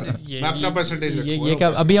मैं अपना परसेंटेज रखूंगा. ये क्या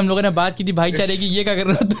अभी हम लोगों ने बात की थी भाईचारे की, ये क्या कर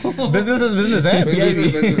रहा था? Business is business, है.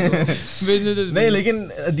 नहीं, लेकिन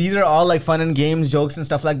these are all like fun and games, jokes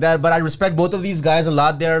and stuff like that. But I respect both of these guys a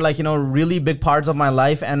lot. They're like, you know, really big parts of my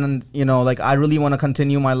life, and you know, like I really want to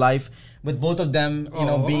continue my life with both of them, you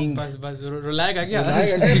know, being बस रुलाएगा क्या?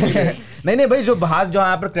 नहीं भाई, जो बाहर जो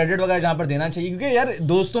यहाँ पर credit वगैरह जहाँ पर देना चाहिए, क्योंकि यार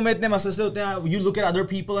दोस्तों में इतने मसले होते हैं. You look at other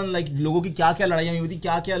people and like लोगों की क्या क्या लड़ाइयाँ होती,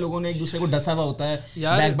 क्या क्या लोगों ने एक दूसरे को डसा हुआ होता है,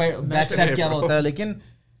 बैकस्टैब किया हुआ होता है. लेकिन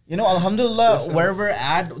you know, alhamdulillah, where we're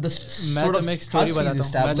at, the sort of मैं तुम्हें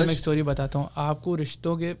एक स्टोरी बताता हूँ. आपको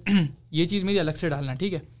रिश्तों के ये चीज़ मेरी अलग से डालना,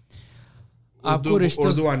 ठीक है? आपको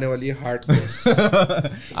उर्दू आने वाली है हार्ड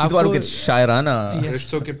कोर्स. शायराना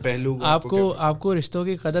रिश्तों के पहलू. आपको रिश्तों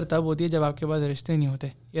की कदर तब होती है जब आपके पास रिश्ते नहीं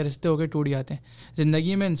होते, या रिश्ते होकर टूट जाते हैं.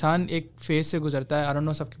 ज़िंदगी में इंसान एक फेज़ से गुजरता है. आई डोंट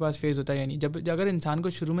नो सबके पास फेज़ होता है या नहीं. जब अगर इंसान को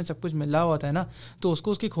शुरू में सब कुछ मिल रहा होता है ना, तो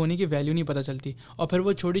उसको उसके खोने की वैल्यू नहीं पता चलती, और फिर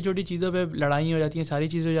वो छोटी छोटी चीज़ों पे लड़ाई हो जाती हैं, सारी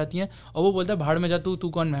चीज़ें हो जाती हैं, और वो बोलता है भाड़ में जा, तू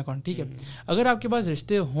कौन मैं कौन. ठीक है, अगर आपके पास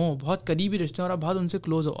रिश्ते हों, बहुत करीबी रिश्ते हों, और आप बहुत उनसे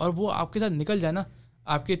क्लोज हो, और वो आपके साथ निकल जाए ना,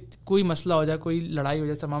 आपके कोई मसला हो जाए, कोई लड़ाई हो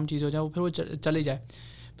जाए, तमाम चीज़ हो जाए, वो फिर वो चले जाए,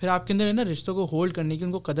 फिर आपके अंदर है ना रिश्तों को होल्ड करने की,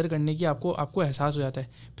 उनको कदर करने की आपको एहसास हो जाता है.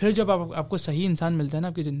 फिर जब आपको सही इंसान मिलता है ना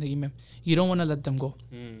आपकी ज़िंदगी में, you don't want to let them go.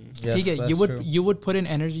 ठीक है, you would put in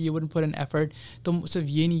energy, you would put in effort. तुम सिर्फ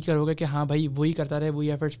ये नहीं करोगे कि हाँ भाई वही करता रहे, वही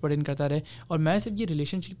एफर्ट्स पुट इन करता रहे. और मैं सिर्फ ये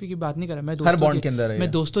रिलेशनशिप की बात नहीं कर रहा,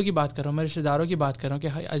 मैं दोस्तों की बात कर रहा हूँ, मैं रिश्तेदारों की बात कर रहा हूँ,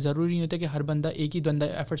 कि ज़रूरी नहीं होता कि हर बंदा एक ही बंदा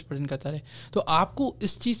एफर्ट्स पुट इन करता रहे. तो आपको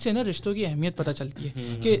इस चीज़ से ना रिश्तों की अहमियत पता चलती है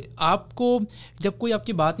कि आपको जब कोई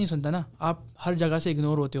आपकी बात नहीं सुनता ना, आप हर जगह से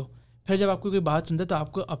इग्नोर होते हो. फिर जब आपको कोई बात सुनता है तो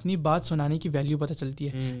आपको अपनी बात सुनाने की वैल्यू पता चलती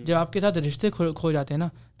है. जब आपके साथ रिश्ते खो जाते हैं ना,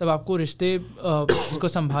 तब आपको रिश्ते को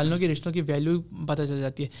संभालने की, रिश्तों की वैल्यू पता चल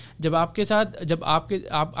जाती है. जब आपके साथ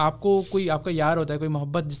आपको कोई आपका यार होता है, कोई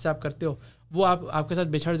मोहब्बत जिससे आप करते हो, वो आपके साथ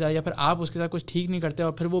बिछड़ जाए, या फिर आप उसके साथ कुछ ठीक नहीं करते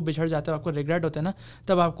और फिर वो बिछड़ जाता है, आपको रिग्रेट होता है ना,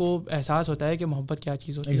 तब आपको एहसास होता है कि मोहब्बत क्या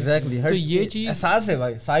चीज़ होती है. Exactly. तो ये चीज़ एहसास है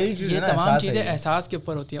भाई, सारी चीज़ें, ये तमाम चीज़ें एहसास के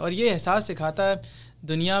ऊपर होती हैं. और ये एहसास सिखाता है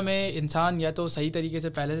दुनिया में इंसान या तो सही तरीके से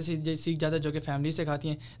पहले से सीख जाता है, जो कि फैमिली सिखाती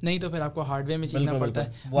हैं, नहीं तो फिर आपको हार्डवेयर में सीखना पड़ता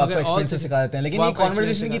है. वो आपको एक्सपीरियंस से सिखा देते हैं. लेकिन ये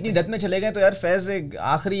कन्वर्सेशन की इतनी डेप्थ में चले गए तो यार फैज एक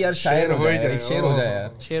आखिरी यार शायर हो जाए.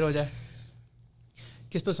 शेर हो जाए.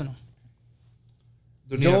 किस पे सुनो?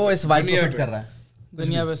 जो इस वाइब को फिट कर रहा है.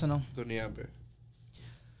 दुनिया पे सुनो. दुनिया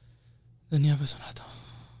पे सुनाता हूँ.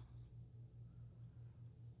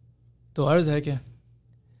 तो अर्ज़ है कि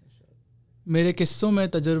मेरे किस्सों में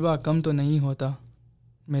तजुर्बा कम तो नहीं होता,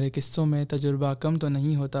 मेरे किस्सों में तजुर्बा कम तो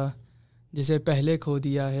नहीं होता, जिसे पहले खो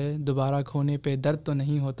दिया है दोबारा खोने पे दर्द तो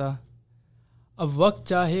नहीं होता। अब वक्त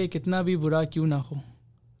चाहे कितना भी बुरा क्यों ना हो,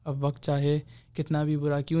 अब वक्त चाहे कितना भी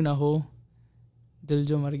बुरा क्यों ना हो, दिल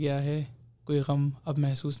जो मर गया है कोई गम अब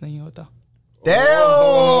महसूस नहीं होता।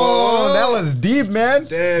 Damn, that was deep, man.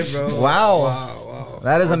 Damn, bro. Wow.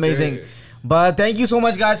 That is amazing. But thank you so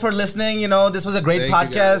much, guys, for listening. You know, this was a great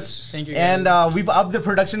podcast. Thank you, guys. And we've upped the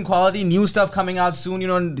production quality. New stuff coming out soon. You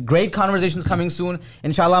know, great conversations coming soon.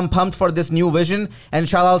 Inshallah, I'm pumped for this new vision. And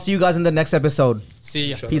inshallah, I'll see you guys in the next episode. See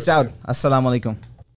ya. Peace out. Assalamu alaikum.